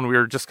as well when we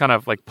were just kind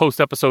of like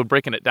post episode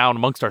breaking it down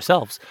amongst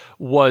ourselves.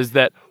 Was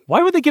that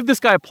why would they give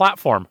this guy a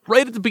platform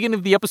right at the beginning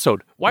of the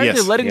episode? Why are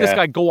they letting this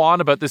guy go on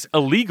about this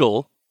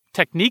illegal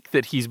technique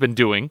that he's been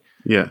doing?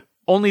 Yeah,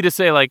 only to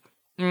say like,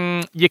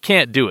 you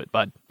can't do it,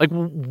 bud. Like,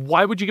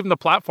 why would you give him the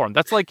platform?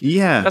 That's like,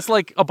 that's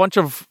like a bunch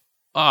of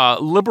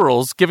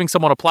liberals giving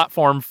someone a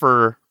platform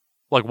for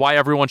like why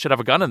everyone should have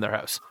a gun in their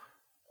house.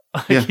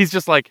 He's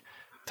just like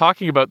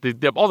talking about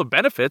all the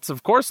benefits.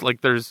 Of course,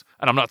 like and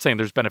I'm not saying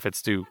there's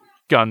benefits to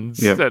guns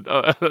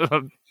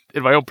that,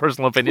 in my own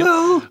personal opinion,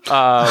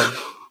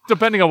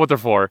 depending on what they're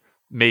for.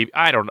 Maybe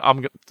I don't know.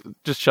 I'm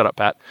just shut up,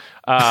 Pat.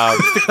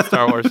 Stick to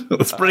Star Wars.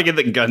 Let's bring in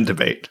the gun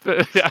debate.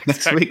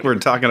 Next week we're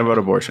talking about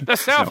abortion. The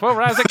South will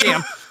rise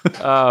again.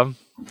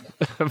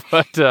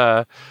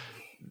 But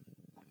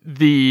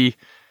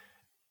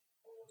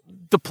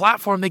the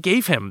platform they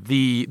gave him,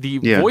 the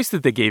voice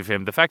that they gave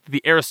him, the fact that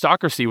the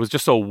aristocracy was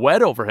just so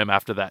wed over him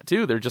after that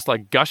too. They're just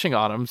like gushing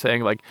on him,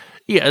 saying like,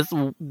 yes,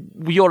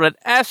 you're an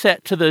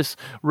asset to this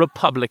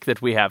republic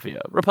that we have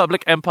here.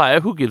 Republic, Empire,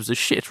 who gives a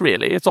shit,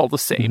 really? It's all the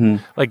same.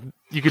 Mm-hmm. Like,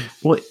 you could...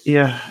 Well,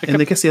 yeah. And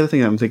I guess the other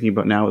thing that I'm thinking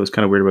about now that was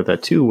kind of weird about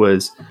that too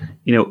was,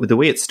 you know, the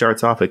way it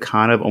starts off, it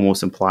kind of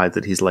almost implies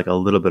that he's like a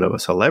little bit of a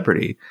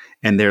celebrity,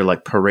 and they're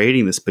like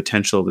parading this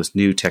potential of this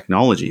new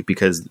technology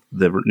because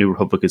the New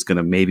Republic is going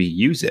to maybe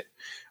use it.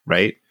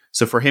 Right.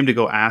 So for him to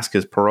go ask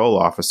his parole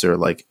officer,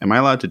 like, am I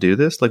allowed to do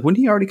this? Like, wouldn't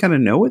he already kind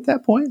of know at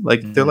that point?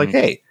 Like, they're like,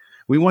 hey,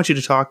 we want you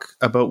to talk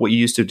about what you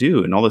used to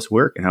do and all this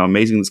work and how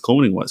amazing this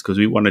cloning was because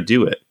we want to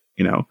do it.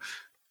 You know,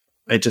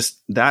 it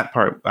just, that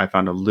part I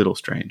found a little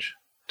strange,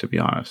 to be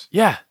honest.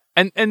 Yeah.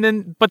 And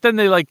then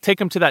they like take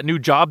him to that new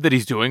job that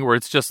he's doing where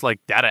it's just like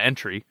data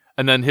entry.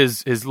 And then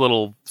his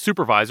little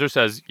supervisor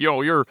says,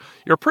 yo, you're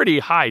pretty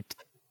high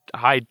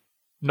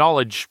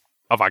knowledge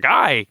of a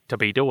guy to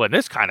be doing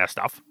this kind of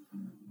stuff.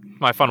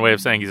 My fun way of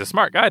saying he's a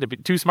smart guy, to be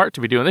too smart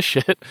to be doing this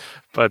shit.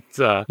 But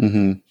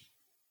on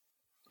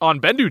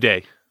Bendu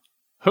Day,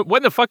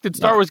 when the fuck did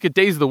Star Wars get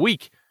days of the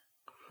week?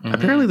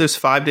 Apparently there's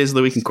 5 days of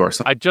the week in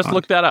Coruscant. I just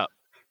looked that up.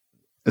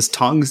 It's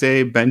Tongs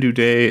Day, Bendu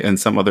Day, and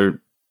some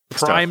other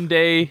Prime stuff.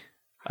 Day.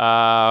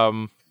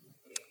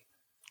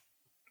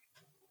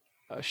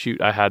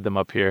 Shoot, I had them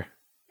up here.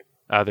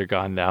 They're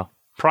gone now.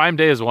 Prime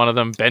Day is one of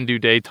them. Bendu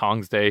Day,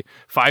 Tongs Day.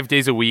 5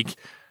 days a week.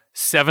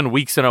 7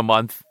 weeks in a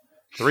month.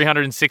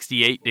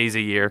 368 days a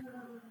year.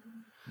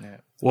 Yeah.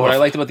 What I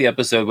liked about the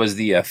episode was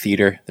the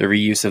theater, the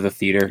reuse of the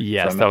theater.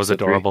 Yes, that was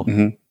adorable.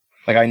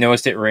 Like, I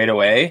noticed it right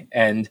away,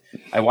 and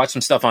I watched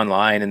some stuff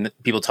online and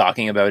people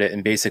talking about it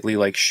and basically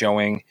like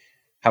showing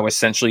how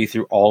essentially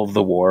through all of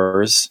the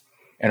wars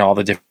and all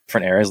the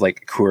different eras,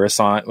 like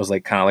Coruscant was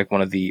like kind of like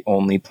one of the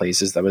only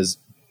places that was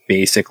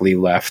basically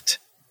left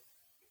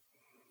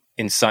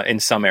in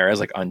some eras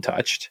like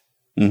untouched.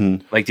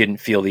 Like didn't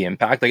feel the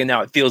impact. Like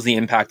now it feels the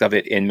impact of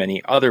it in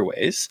many other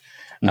ways.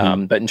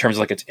 But in terms of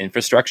like its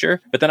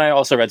infrastructure. But then I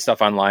also read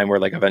stuff online where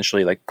like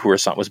eventually like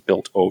Coruscant was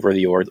built over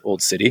the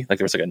old city. Like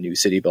there was like a new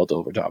city built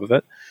over top of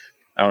it.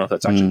 I don't know if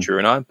that's actually true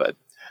or not, but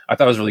I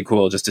thought it was really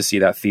cool just to see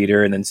that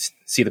theater and then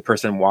see the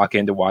person walk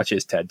in to watch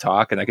his TED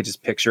talk. And I could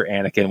just picture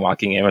Anakin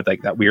walking in with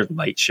like that weird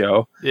light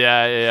show.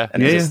 Yeah.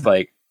 And it's just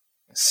like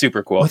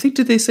super cool. Well, I think,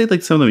 did they say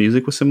like some of the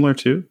music was similar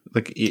too?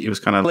 Like it was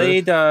kind of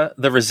played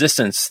the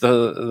Resistance,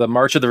 the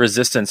March of the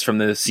Resistance from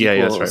the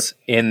sequels right.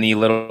 in the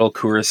little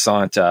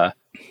Coruscant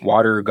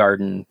water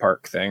garden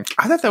park thing.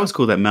 I thought that was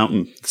cool. That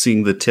mountain,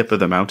 seeing the tip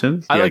of the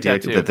mountain, I the like idea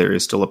that too. that there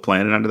is still a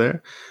planet under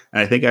there.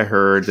 And I think I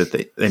heard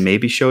that they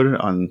maybe showed it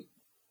on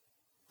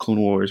Clone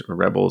Wars or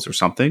Rebels or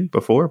something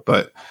before,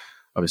 but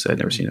obviously I'd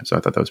never seen it, so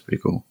I thought that was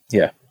pretty cool.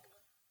 Yeah.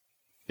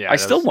 I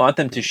still want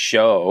them to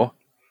show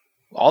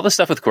all the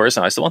stuff with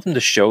Coruscant. I still want them to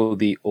show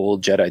the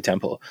old Jedi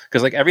Temple,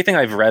 because like everything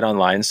I've read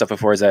online and stuff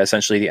before is that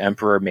essentially the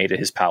Emperor made it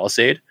his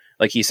palisade.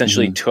 Like he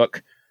essentially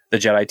took the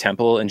Jedi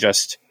Temple and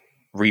just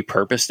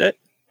repurposed it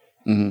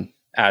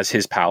as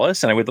his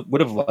palace. And I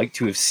would have liked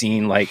to have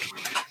seen like,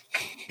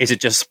 is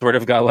it just sort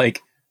of got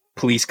like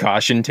police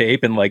caution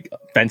tape and like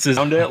fences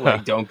around it,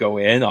 like don't go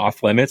in,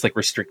 off limits, like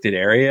restricted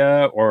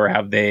area, or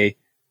have they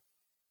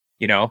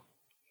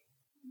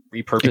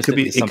repurposed It could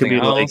be. to something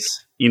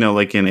else.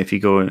 Like if you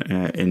go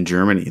in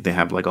Germany, they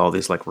have like all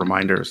these like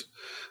reminders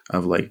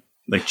of like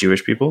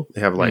Jewish people.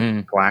 They have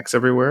like plaques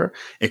everywhere.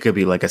 It could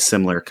be like a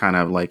similar kind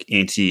of like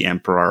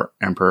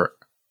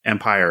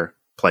empire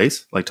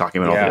place, like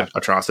talking about all the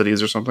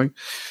atrocities or something.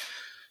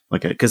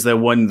 Like, because the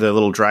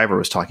little driver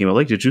was talking about,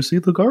 like, did you see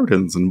the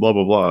gardens and blah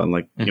blah blah, and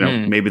like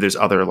maybe there's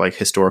other like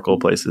historical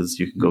places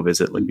you can go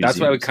visit. Like that's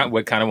what I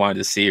kind of wanted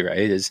to see,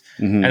 right?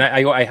 And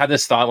I had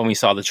this thought when we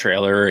saw the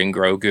trailer in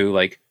Grogu,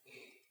 like,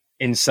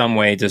 in some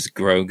way, does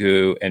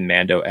Grogu and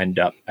Mando end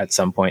up at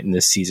some point in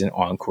this season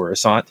on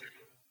Coruscant?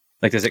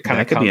 Like, does it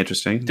kind of be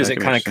interesting? Does it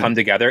kind of come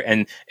together,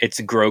 and it's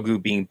Grogu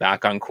being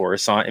back on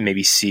Coruscant and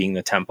maybe seeing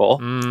the temple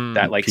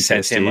that like PTSD.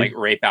 Sends him like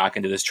right back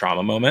into this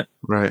trauma moment,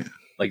 right?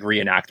 Like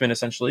reenactment,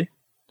 essentially.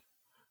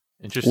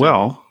 Interesting.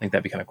 Well, I think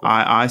that'd be kind of cool.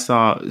 I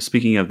saw.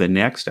 Speaking of the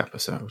next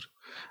episode,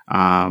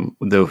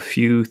 the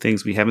few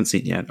things we haven't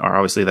seen yet are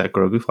obviously that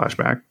Grogu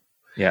flashback.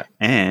 Yeah,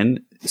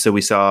 and so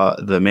we saw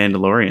the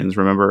Mandalorians.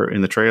 Remember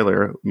in the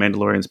trailer,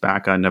 Mandalorians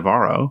back on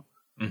Navarro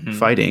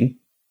fighting.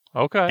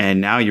 Okay.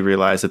 And now you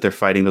realize that they're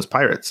fighting those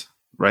pirates,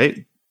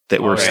 right?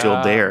 That were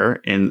still there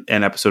in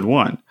episode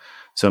 1.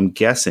 So I'm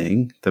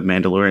guessing the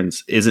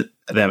Mandalorians isn't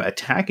them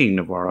attacking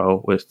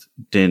Navarro with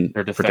Din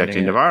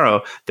protecting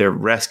Navarro. They're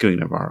rescuing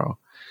Navarro.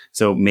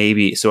 So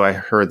I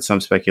heard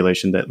some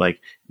speculation that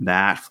like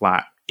that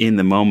flat in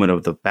the moment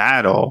of the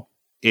battle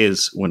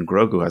is when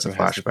Grogu has a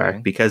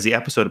flashback, because the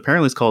episode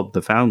apparently is called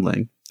The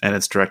Foundling and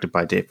it's directed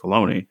by Dave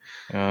Filoni.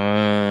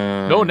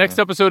 No, next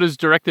episode is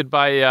directed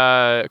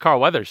by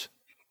Carl Weathers.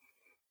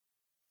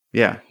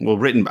 Yeah, well,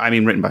 written by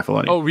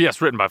Filoni. Oh, yes,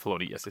 written by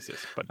Filoni. Yes.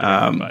 But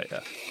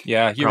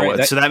you're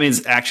right. So that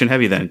means action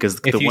heavy then, because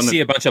if you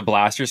see a bunch of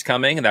blasters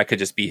coming, that could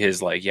just be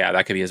his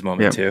that could be his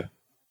moment too.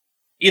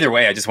 Either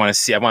way, I just want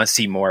to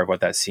see more of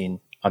what that scene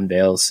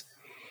unveils.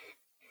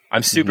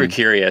 I'm super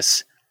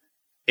curious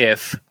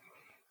if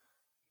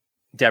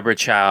Deborah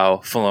Chow,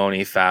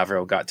 Filoni,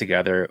 Favreau got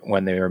together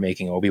when they were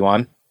making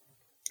Obi-Wan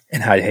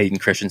and had Hayden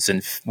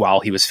Christensen while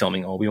he was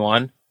filming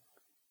Obi-Wan.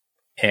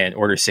 And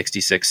Order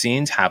 66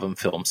 scenes, have them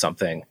film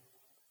something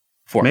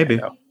for maybe.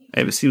 Mando.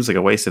 It seems like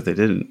a waste if they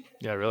didn't.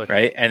 Yeah, really.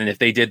 Right? And if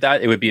they did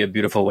that, it would be a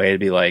beautiful way to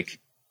be like,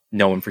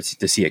 no one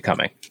to see it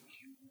coming.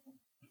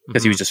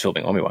 Because he was just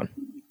filming Obi-Wan.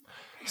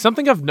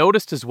 Something I've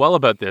noticed as well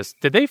about this,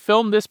 did they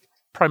film this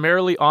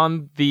primarily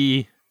on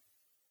the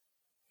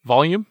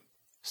volume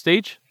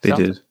stage? They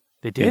did.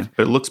 They did? Yeah,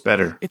 but it looks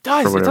better. It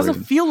does. It doesn't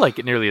reason. feel like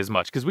it nearly as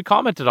much, because we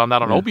commented on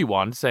that on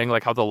Obi-Wan, saying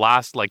like how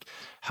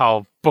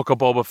how Book of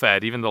Boba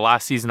Fett, even the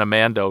last season of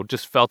Mando,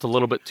 just felt a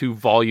little bit too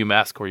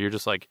volume-esque, where you're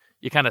just like,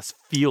 you kind of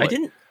feel it.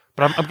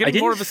 But I'm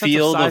getting more of a sense of size. I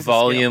didn't feel the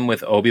volume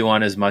with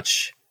Obi-Wan as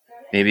much,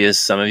 maybe as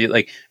some of you.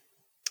 Like,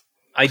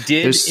 I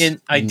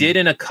did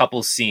in a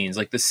couple scenes,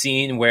 like the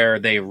scene where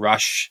they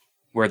rush,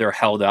 where they're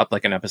held up,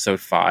 like in episode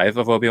 5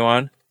 of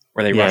Obi-Wan,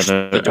 where they rush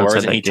the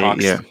doors and he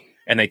talks. Yeah.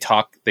 And they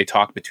talk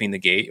between the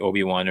gate,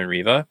 Obi-Wan and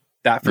Reva.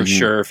 That for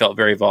sure felt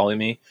very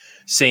volume-y.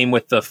 Same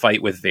with the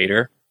fight with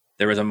Vader.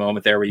 There was a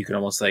moment there where you could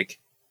almost like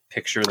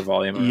picture the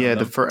volume. Yeah,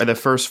 the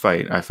first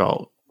fight I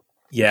felt.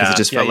 Yeah. Because it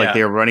just felt like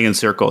they were running in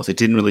circles. It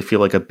didn't really feel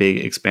like a big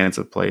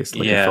expansive place.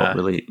 Like it felt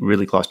really,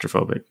 really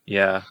claustrophobic.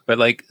 Yeah. But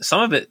like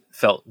some of it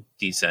felt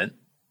decent.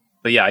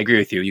 But yeah, I agree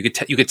with you. You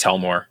could tell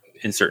more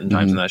in certain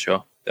times in that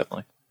show.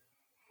 Definitely.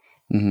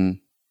 Mm-hmm.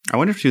 I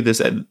wonder if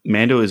this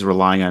Mando is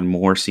relying on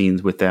more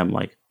scenes with them,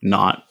 like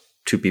not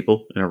 2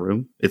 people in a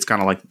room. It's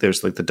kind of like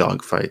there's like the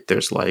dog fight.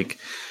 There's like,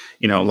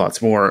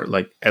 lots more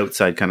like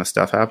outside kind of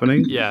stuff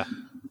happening. Yeah.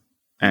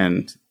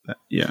 And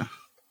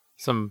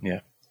some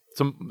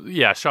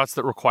shots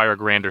that require a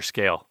grander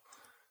scale.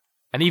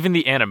 And even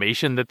the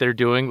animation that they're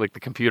doing, like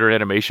the computer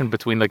animation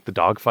between like the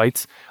dog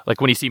fights,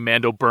 like when you see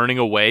Mando burning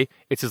away,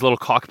 it's his little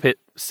cockpit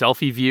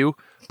selfie view,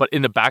 but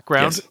in the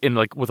background, in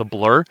like with a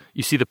blur,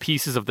 you see the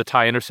pieces of the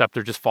TIE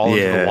Interceptor just fall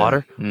into the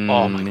water.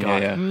 Oh my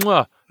god,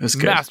 Mwah. It's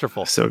good.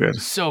 Masterful, so good,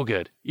 so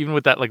good. Even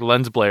with that like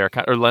lens blare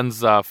or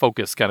lens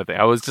focus kind of thing,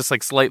 I was just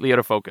like slightly out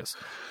of focus,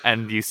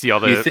 and you see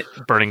all the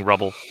burning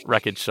rubble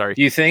wreckage. Sorry.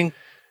 Do you think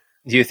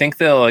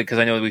they'll, like, because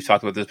I know we've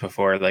talked about this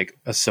before, like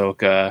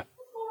Ahsoka,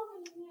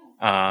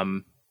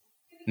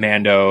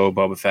 Mando,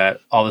 Boba Fett,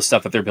 all the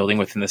stuff that they're building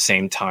within the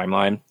same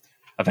timeline,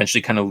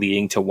 eventually kind of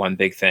leading to one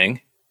big thing.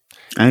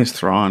 I think it's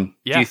Thrawn.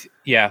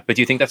 Yeah. But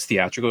do you think that's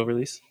theatrical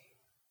release?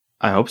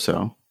 I hope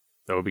so.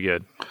 That would be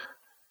good.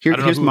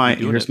 Here's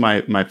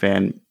my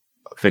fan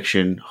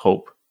fiction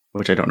hope,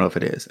 which I don't know if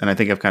it is, and I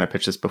think I've kind of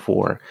pitched this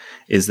before,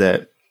 is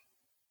that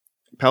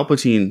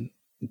Palpatine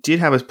did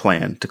have his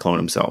plan to clone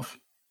himself,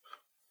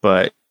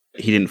 but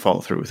he didn't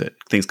follow through with it.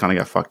 Things kind of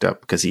got fucked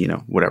up because he,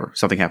 whatever,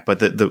 something happened.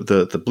 But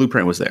the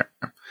blueprint was there.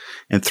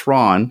 And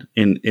Thrawn,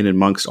 in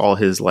amongst all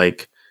his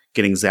like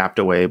getting zapped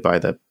away by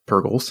the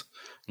Purgles,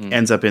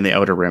 ends up in the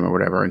Outer Rim or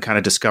whatever, and kind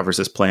of discovers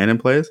this plan in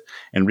place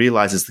and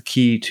realizes the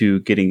key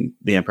to getting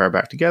the Empire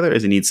back together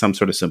is he needs some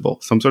sort of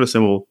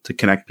symbol to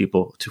connect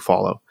people to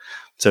follow.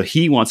 So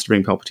he wants to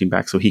bring Palpatine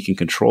back so he can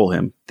control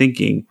him,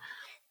 thinking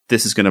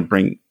this is going to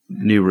bring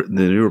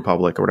the New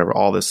Republic or whatever,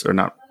 all this, or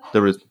not,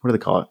 there was, what do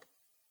they call it?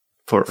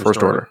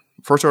 First Order.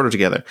 First Order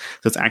together.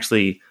 So it's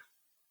actually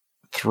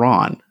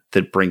Thrawn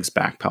that brings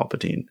back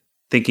Palpatine,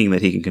 thinking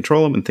that he can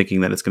control him and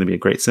thinking that it's going to be a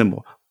great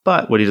symbol.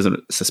 But what he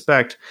doesn't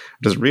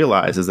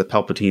realize is that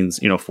Palpatine's,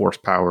 force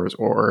powers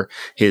or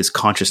his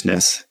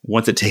consciousness,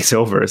 once it takes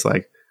over, is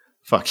like,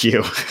 fuck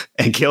you,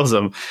 and kills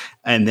him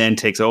and then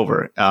takes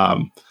over.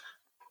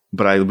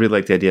 But I really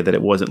like the idea that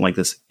it wasn't like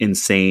this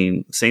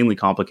insanely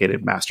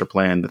complicated master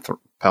plan that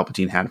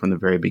Palpatine had from the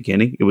very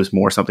beginning. It was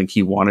more something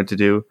he wanted to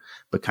do,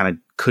 but kind of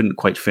couldn't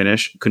quite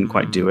finish, couldn't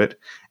quite do it.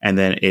 And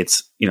then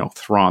it's,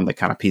 Thrawn that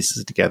kind of pieces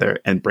it together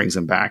and brings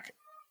him back.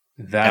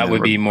 That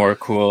would be more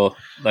cool.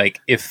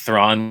 Like if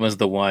Thrawn was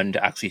the one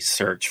to actually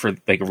search for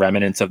like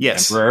remnants of the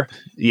Emperor.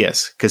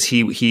 Yes, because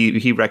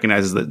he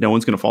recognizes that no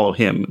one's going to follow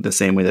him the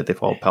same way that they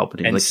follow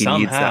Palpatine. And like he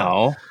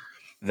somehow needs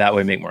that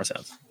would make more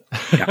sense.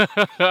 Yeah.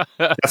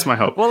 That's my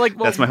hope.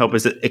 That's my hope,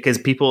 is that because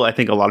I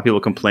think a lot of people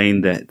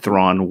complain that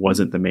Thrawn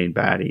wasn't the main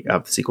baddie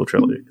of the sequel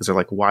trilogy, because they're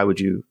like, why would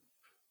you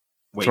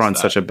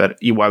Thrawn's such a better,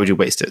 why would you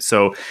waste it?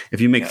 So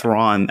if you make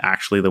Thrawn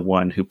actually the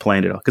one who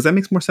planned it all, because that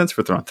makes more sense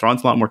for Thrawn.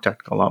 Thrawn's a lot more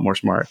technical, a lot more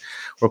smart,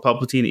 where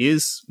Palpatine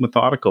is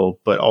methodical,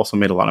 but also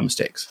made a lot of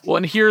mistakes. Well,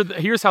 and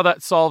here's how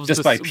that solves Just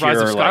this by pure, Rise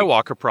of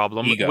Skywalker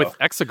problem ego. with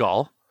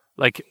Exegol.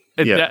 Like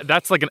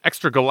that's like an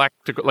extra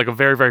galactic, like a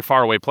very, very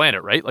far away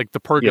planet, right? Like the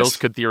Purgils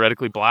could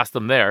theoretically blast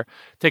them there,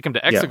 take them to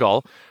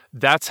Exegol.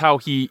 That's how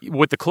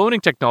with the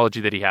cloning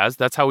technology that he has,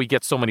 that's how he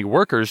gets so many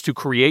workers to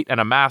create and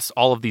amass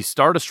all of these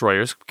Star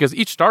Destroyers, because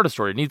each Star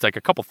Destroyer needs like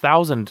a couple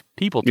thousand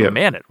people to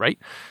man it, right?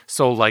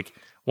 So like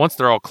once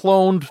they're all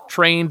cloned,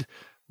 trained,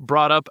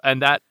 brought up,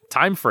 and that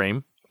time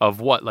frame of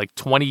what, like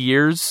 20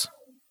 years,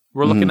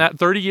 we're looking at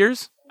 30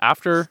 years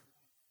after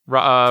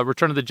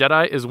Return of the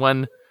Jedi is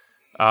when,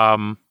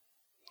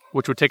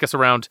 which would take us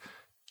around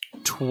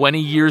 20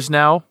 years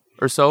now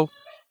or so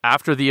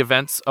after the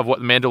events of what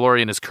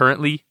Mandalorian is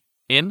currently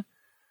in.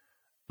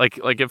 Like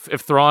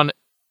if Thrawn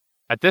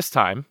at this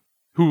time,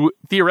 who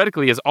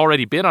theoretically has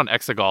already been on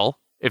Exegol,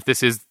 if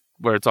this is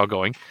where it's all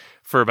going,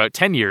 for about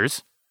 10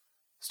 years,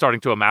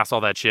 starting to amass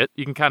all that shit,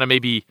 you can kind of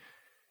maybe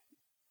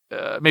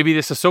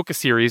this Ahsoka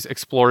series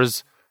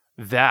explores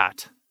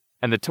that.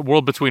 And the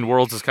World Between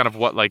Worlds is kind of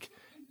what like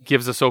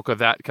gives Ahsoka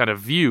that kind of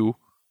view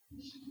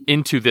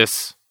into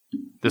this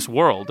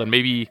world, and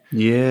maybe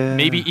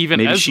even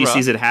Ezra, she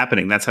sees it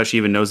happening. That's how she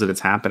even knows that it's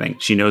happening.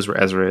 She knows where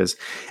Ezra is,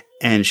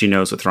 and she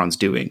knows what Thrawn's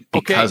doing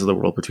because of the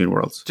World Between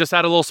Worlds. Just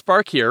add a little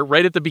spark here.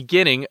 Right at the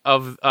beginning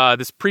of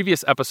this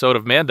previous episode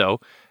of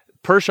Mando,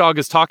 Pershog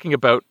is talking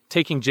about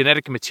taking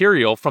genetic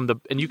material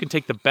and you can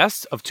take the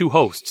best of two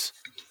hosts.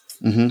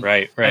 Mm-hmm.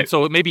 Right. And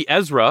so maybe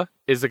Ezra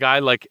is the guy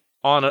like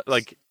on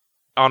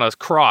a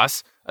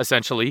cross,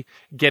 essentially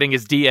getting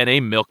his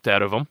DNA milked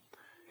out of him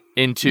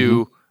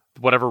into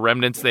whatever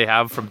remnants they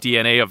have from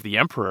DNA of the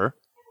Emperor.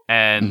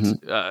 And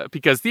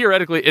because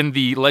theoretically in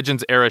the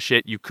Legends era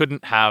shit, you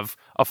couldn't have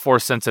a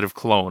force sensitive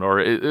clone,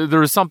 or there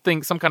was some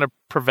kind of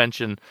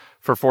prevention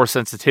for force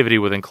sensitivity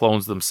within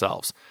clones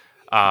themselves.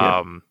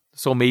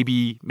 So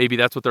maybe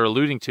that's what they're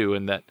alluding to,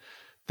 and that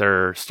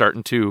they're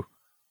starting to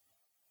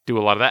do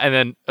a lot of that. And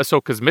then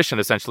Ahsoka's mission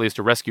essentially is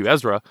to rescue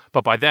Ezra,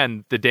 but by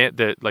then they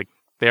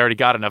already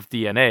got enough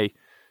DNA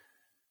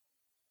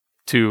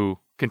to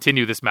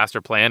continue this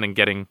master plan and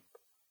getting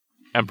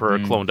Emperor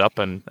cloned up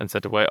and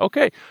sent away.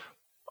 Okay.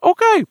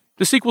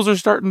 The sequels are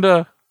starting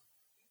to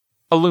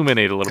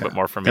illuminate a little bit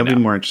more for me. That'll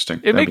be more interesting.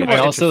 I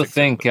also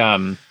think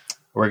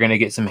we're going to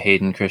get some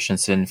Hayden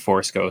Christensen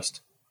Force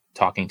Ghost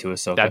talking to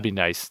Ahsoka. That'd be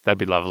nice. That'd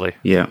be lovely.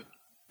 Yeah.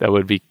 That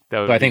would be.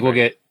 So I think we'll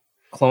get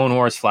Clone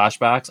Wars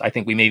flashbacks. I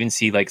think we may even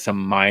see like some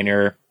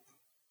minor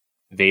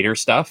Vader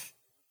stuff.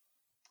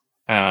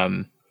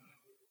 But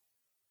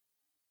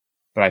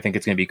I think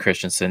it's going to be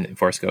Christensen and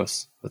Force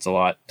Ghost. That's a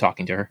lot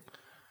talking to her.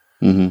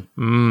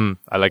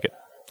 I like it.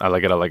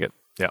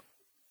 Yeah.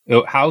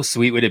 Oh, how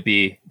sweet would it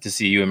be to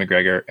see Ewan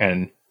McGregor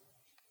and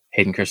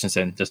Hayden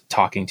Christensen just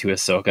talking to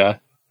Ahsoka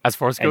as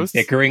Force Ghosts,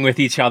 bickering with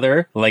each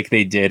other like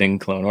they did in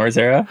Clone Wars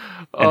era,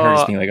 and her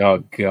just being like,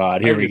 "Oh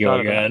God, here we go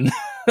again."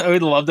 I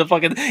would love to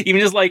fucking even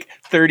just like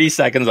 30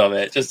 seconds of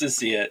it just to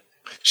see it.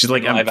 She's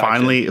like, I'm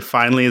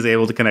finally is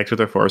able to connect with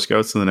her Force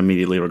Ghosts, and then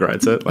immediately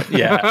regrets it. Like,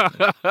 yeah,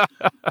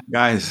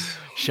 guys,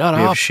 shut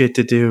we up. have shit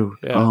to do.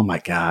 Yeah. Oh my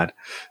God.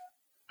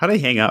 How do they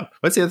hang up?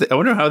 What's the other I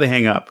wonder how they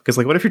hang up. Because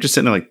like, what if you're just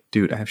sitting there like,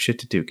 dude, I have shit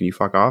to do. Can you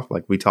fuck off?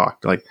 Like, we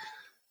talked. Like,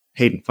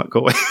 Hayden, fuck,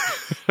 go away.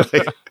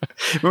 Like,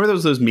 remember there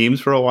was those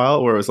memes for a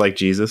while where it was like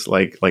Jesus,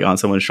 like on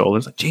someone's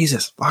shoulders, like,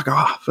 Jesus, fuck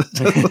off.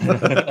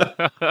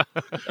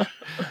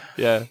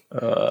 Yeah.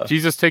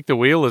 Jesus take the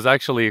wheel is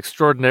actually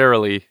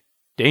extraordinarily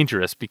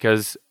dangerous,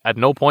 because at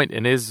no point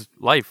in his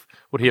life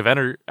would he have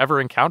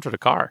ever encountered a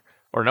car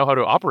or know how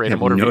to operate a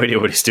motor vehicle. No idea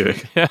what he's doing.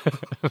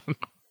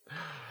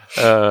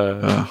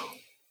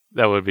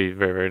 That would be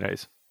very, very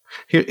nice.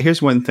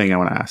 Here's one thing I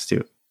want to ask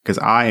too, because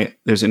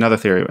there's another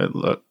theory.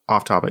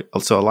 Off topic.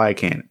 So Elia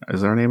Kane,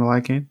 is her name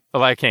Elia Kane?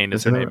 Elia Kane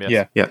is her name.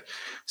 Yes. Yeah.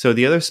 So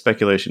the other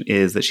speculation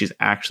is that she's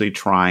actually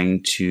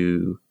trying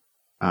to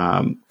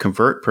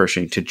convert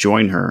Pershing to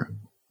join her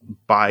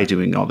by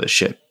doing all this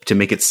shit to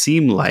make it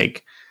seem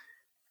like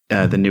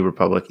the New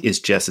Republic is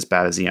just as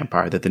bad as the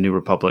Empire, that the New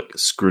Republic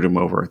screwed him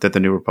over, that the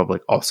New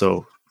Republic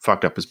also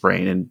fucked up his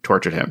brain and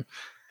tortured him,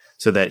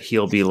 so that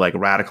he'll be like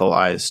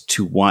radicalized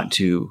to want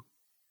to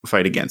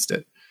fight against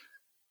it.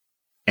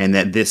 And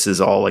that this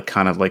is all like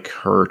kind of like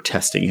her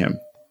testing him.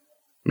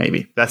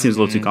 Maybe that seems a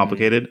little too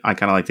complicated. I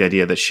kind of like the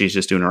idea that she's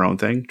just doing her own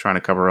thing, trying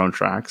to cover her own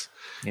tracks,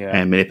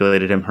 and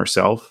manipulated him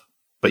herself,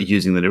 but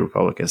using the New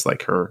Republic as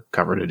like her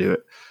cover to do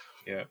it.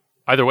 Yeah.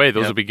 Either way,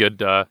 those would be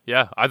good. Either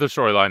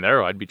storyline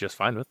there, I'd be just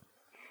fine with.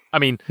 I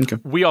mean,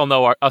 we all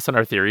know us and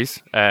our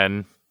theories,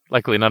 and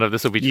likely none of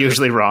this will be true.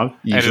 Usually wrong.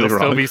 And it'll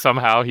still be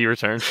somehow he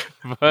returns.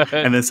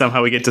 And then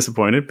somehow we get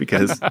disappointed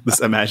because this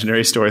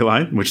imaginary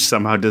storyline, which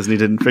somehow Disney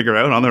didn't figure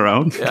out on their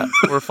own. Yeah,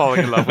 we're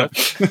falling in love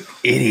with.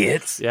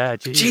 Idiots. Yeah,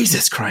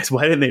 Jesus Christ.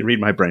 Why didn't they read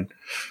my brain?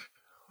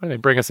 Why didn't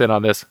they bring us in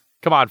on this?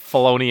 Come on,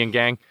 Filoni and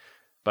gang.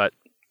 But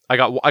I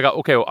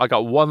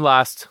got one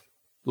last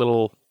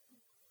little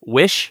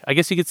wish, I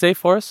guess you could say,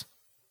 for us.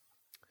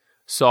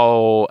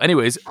 So,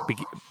 anyways,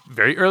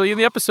 very early in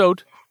the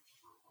episode,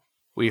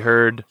 we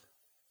heard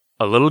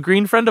a little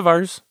green friend of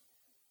ours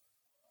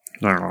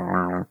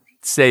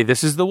say,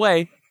 "This is the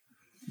way."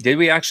 Did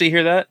we actually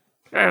hear that?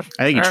 I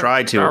think he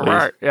tried to. At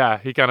least. Yeah,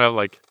 he kind of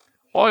like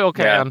oil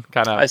can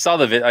kind of. I saw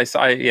the vid.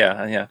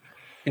 Yeah.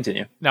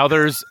 Continue. Now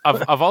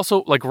I've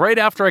also like right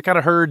after I kind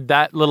of heard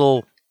that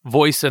little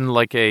voice and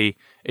like a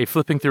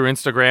flipping through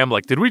Instagram,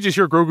 like, did we just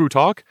hear Grogu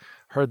talk?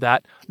 Heard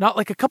that. Not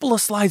like a couple of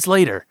slides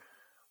later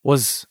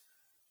was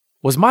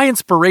my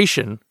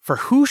inspiration for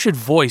who should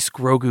voice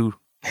Grogu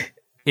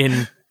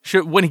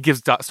when he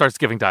starts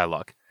giving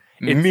dialogue.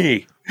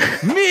 Me.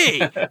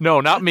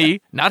 No, not me.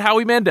 Not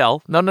Howie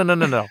Mandel. No.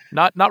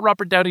 Not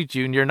Robert Downey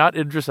Jr. Not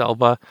Idris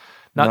Elba.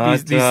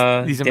 Not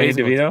these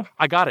amazing ones.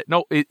 I got it.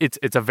 No,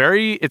 it's a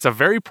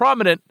very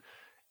prominent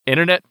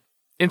internet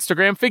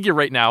Instagram figure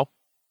right now.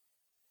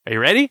 Are you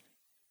ready?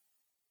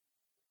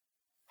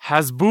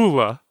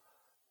 Hasbulla.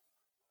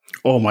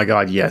 Oh my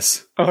God,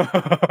 yes.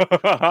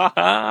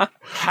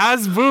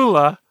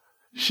 Hasbulla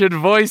should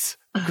voice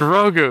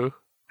Grogu.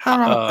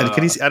 I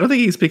don't think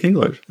he can speak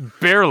English.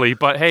 Barely,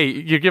 but hey,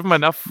 you give him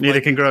enough.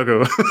 Neither can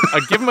Grogu.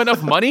 Give him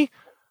enough money,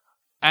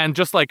 and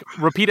just like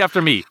repeat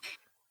after me.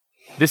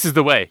 This is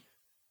the way.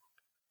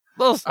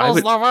 Yes,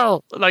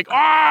 Hasbulla.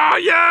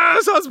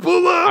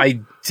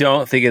 I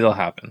don't think it'll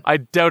happen. I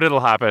doubt it'll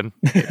happen.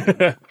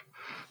 But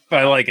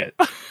I like it.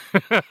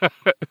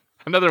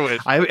 Another wish.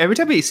 Every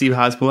time I see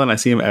Hasbulla and I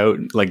see him out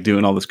like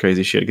doing all this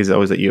crazy shit, because he's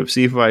always at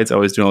UFC fights,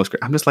 always doing all this.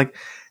 I'm just like,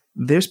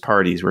 there's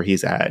parties where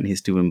he's at and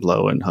he's doing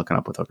blow and hooking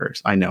up with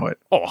hookers. I know it.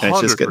 Oh,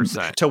 100%. It's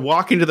just to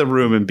walk into the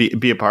room and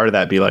be a part of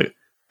that. Be like,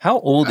 how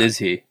old is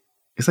he?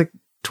 He's like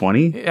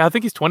 20. Yeah, I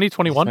think he's 20,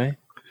 21.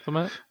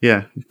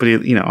 Yeah, but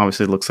he,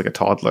 obviously looks like a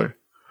toddler.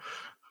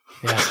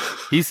 Yeah,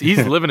 he's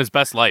living his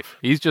best life.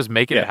 He's just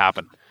making it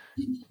happen.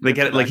 They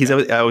get it. Like he's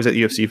always at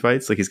UFC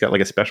fights. Like he's got like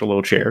a special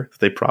little chair.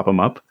 They prop him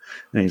up,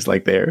 and he's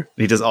like there.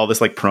 He does all this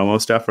like promo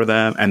stuff for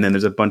them, and then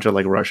there's a bunch of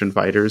like Russian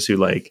fighters who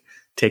like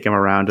take him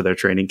around to their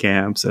training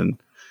camps,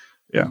 and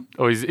yeah.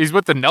 Oh, he's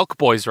with the Nelk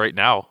boys right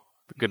now,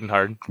 good and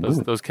hard.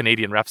 Those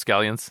Canadian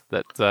rapscallions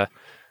that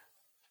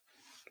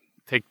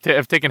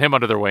have taken him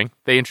under their wing.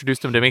 They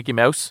introduced him to Mickey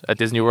Mouse at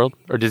Disney World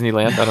or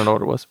Disneyland. I don't know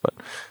what it was, but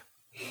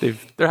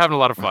they're having a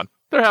lot of fun.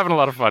 They're having a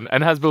lot of fun,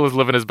 and Hasbulla is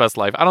living his best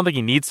life. I don't think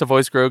he needs to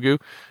voice Grogu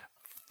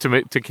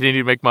to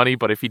continue to make money,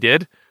 but if he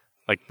did,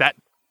 like that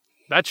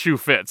shoe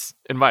fits,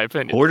 in my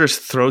opinion. Or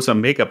just throw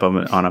some makeup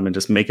on him and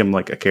just make him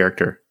like a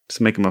character.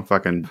 Just make him a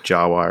fucking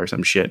Jawa or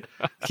some shit.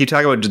 Keep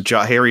talking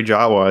about hairy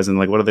Jawas and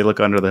like what do they look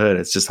under the hood?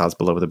 It's just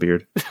Hasbulla with a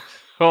beard.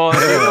 Oh,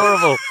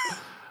 that's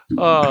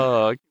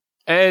adorable.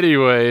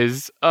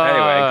 Anyways,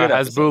 good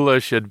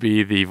Hasbulla should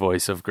be the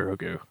voice of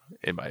Grogu,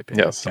 in my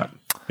opinion. Yes.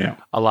 Yeah.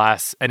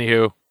 Alas,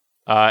 anywho.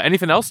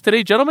 Anything else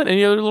today, gentlemen?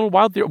 Any other little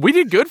wild theory? We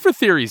did good for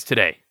theories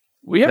today.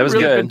 We haven't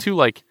really been too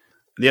like.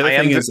 The other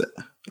thing is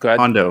go ahead.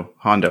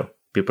 Hondo.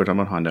 People are talking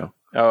about Hondo.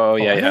 Oh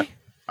yeah.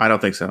 I don't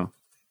think so.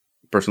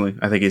 Personally,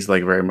 I think he's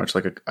like very much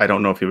like I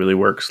don't know if he really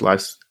works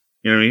live.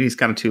 You know what I mean? He's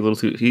kind of too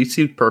little. He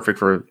seemed perfect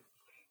for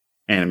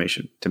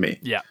animation to me.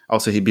 Yeah.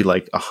 Also, he'd be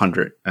like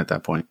 100 at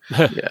that point.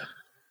 Yeah.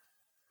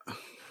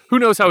 Who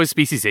knows how his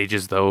species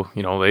ages, though?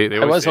 You know, they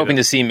I was hoping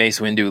to see Mace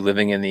Windu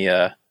living in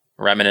the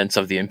remnants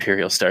of the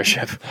Imperial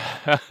starship.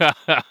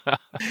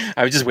 I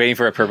was just waiting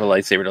for a purple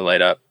lightsaber to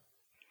light up.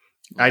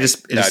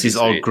 He's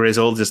all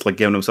grizzled, just like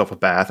giving himself a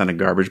bath in a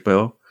garbage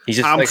pail. He's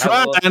just I'm like,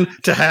 trying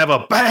to have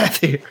a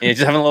bath here. And he's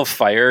just having a little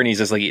fire, and he's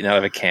just like eating out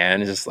of a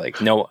can. It's just like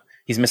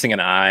he's missing an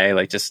eye,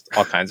 like just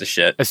all kinds of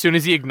shit. As soon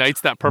as he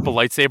ignites that purple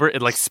lightsaber,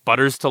 it like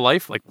sputters to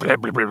life, like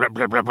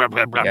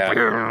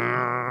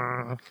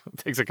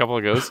takes a couple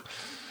of goes.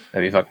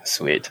 That'd be fucking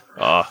sweet.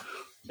 I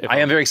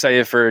am very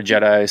excited for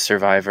Jedi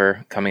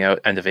Survivor coming out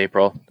end of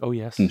April. Oh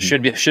yes,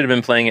 should have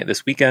been playing it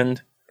this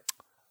weekend.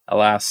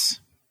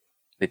 Alas,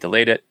 they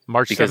delayed it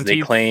March because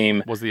they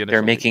claim was the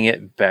they're making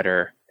it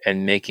better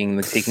and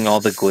taking all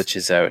the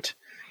glitches out.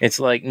 It's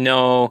like,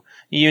 no,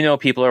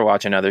 people are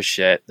watching other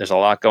shit. There's a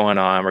lot going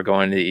on. We're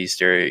going to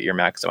Easter. You're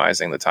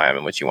maximizing the time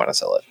in which you want to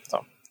sell it.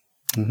 So,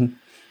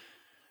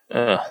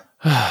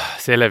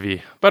 C'est la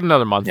vie. But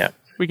another month. Yeah.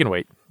 We can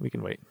wait. I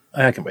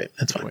can wait.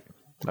 That's fine.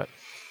 But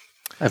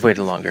I've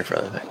waited longer for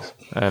other things.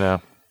 I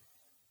know.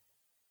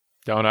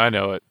 Don't I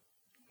know it?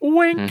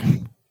 Wink.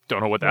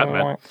 Don't know what that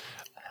meant.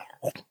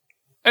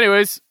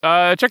 Anyways,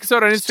 check us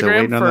out on Still Instagram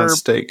waiting on that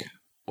steak.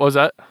 What was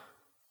that?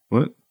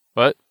 What?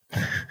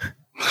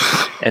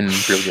 And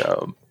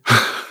blowjob.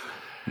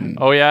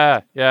 Oh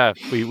yeah.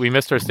 We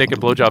missed our steak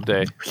and blowjob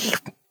day.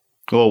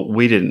 Well,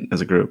 we didn't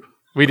as a group.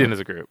 We didn't as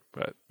a group,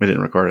 but We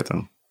didn't record it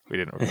though. we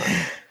didn't record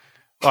it.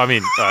 Well, I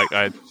mean,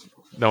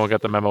 no one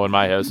got the memo in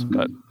my house,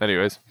 but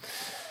anyways.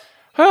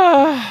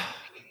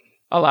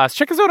 Alas,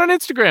 check us out on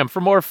Instagram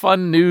for more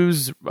fun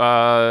news.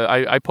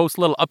 I post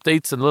little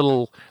updates and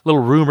little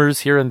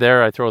rumors here and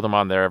there. I throw them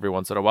on there every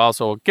once in a while.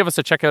 So give us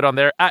a check out on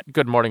there at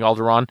Good Morning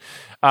Alderaan.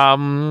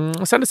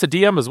 Send us a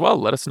DM as well.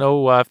 Let us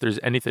know if there's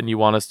anything you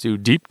want us to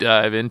deep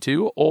dive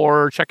into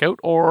or check out,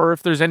 or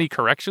if there's any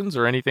corrections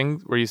or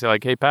anything where you say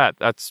like, "Hey Pat,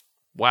 that's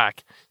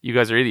whack. You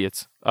guys are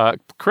idiots."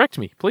 Correct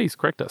me, please.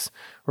 Correct us.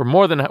 We're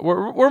more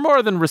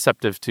than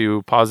receptive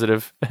to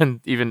positive and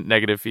even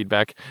negative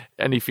feedback.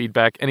 Any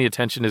feedback, any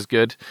attention is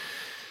good.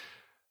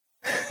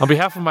 On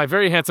behalf of my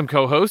very handsome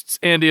co-hosts,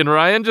 Andy and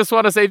Ryan, just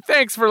want to say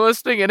thanks for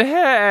listening, and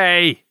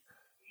hey,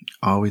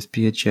 Always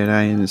be a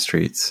Jedi in the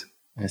streets.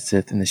 I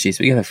sit in the sheets.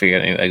 We gotta figure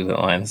out any exit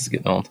line. This is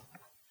getting old.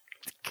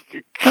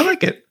 I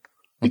like it.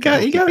 You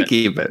gotta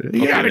keep it.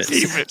 You gotta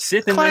keep keep it.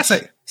 Sit in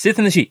Classic. Sit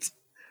in the sheets.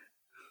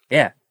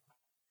 Yeah.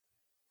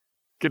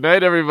 good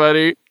night,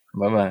 everybody.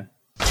 Bye bye.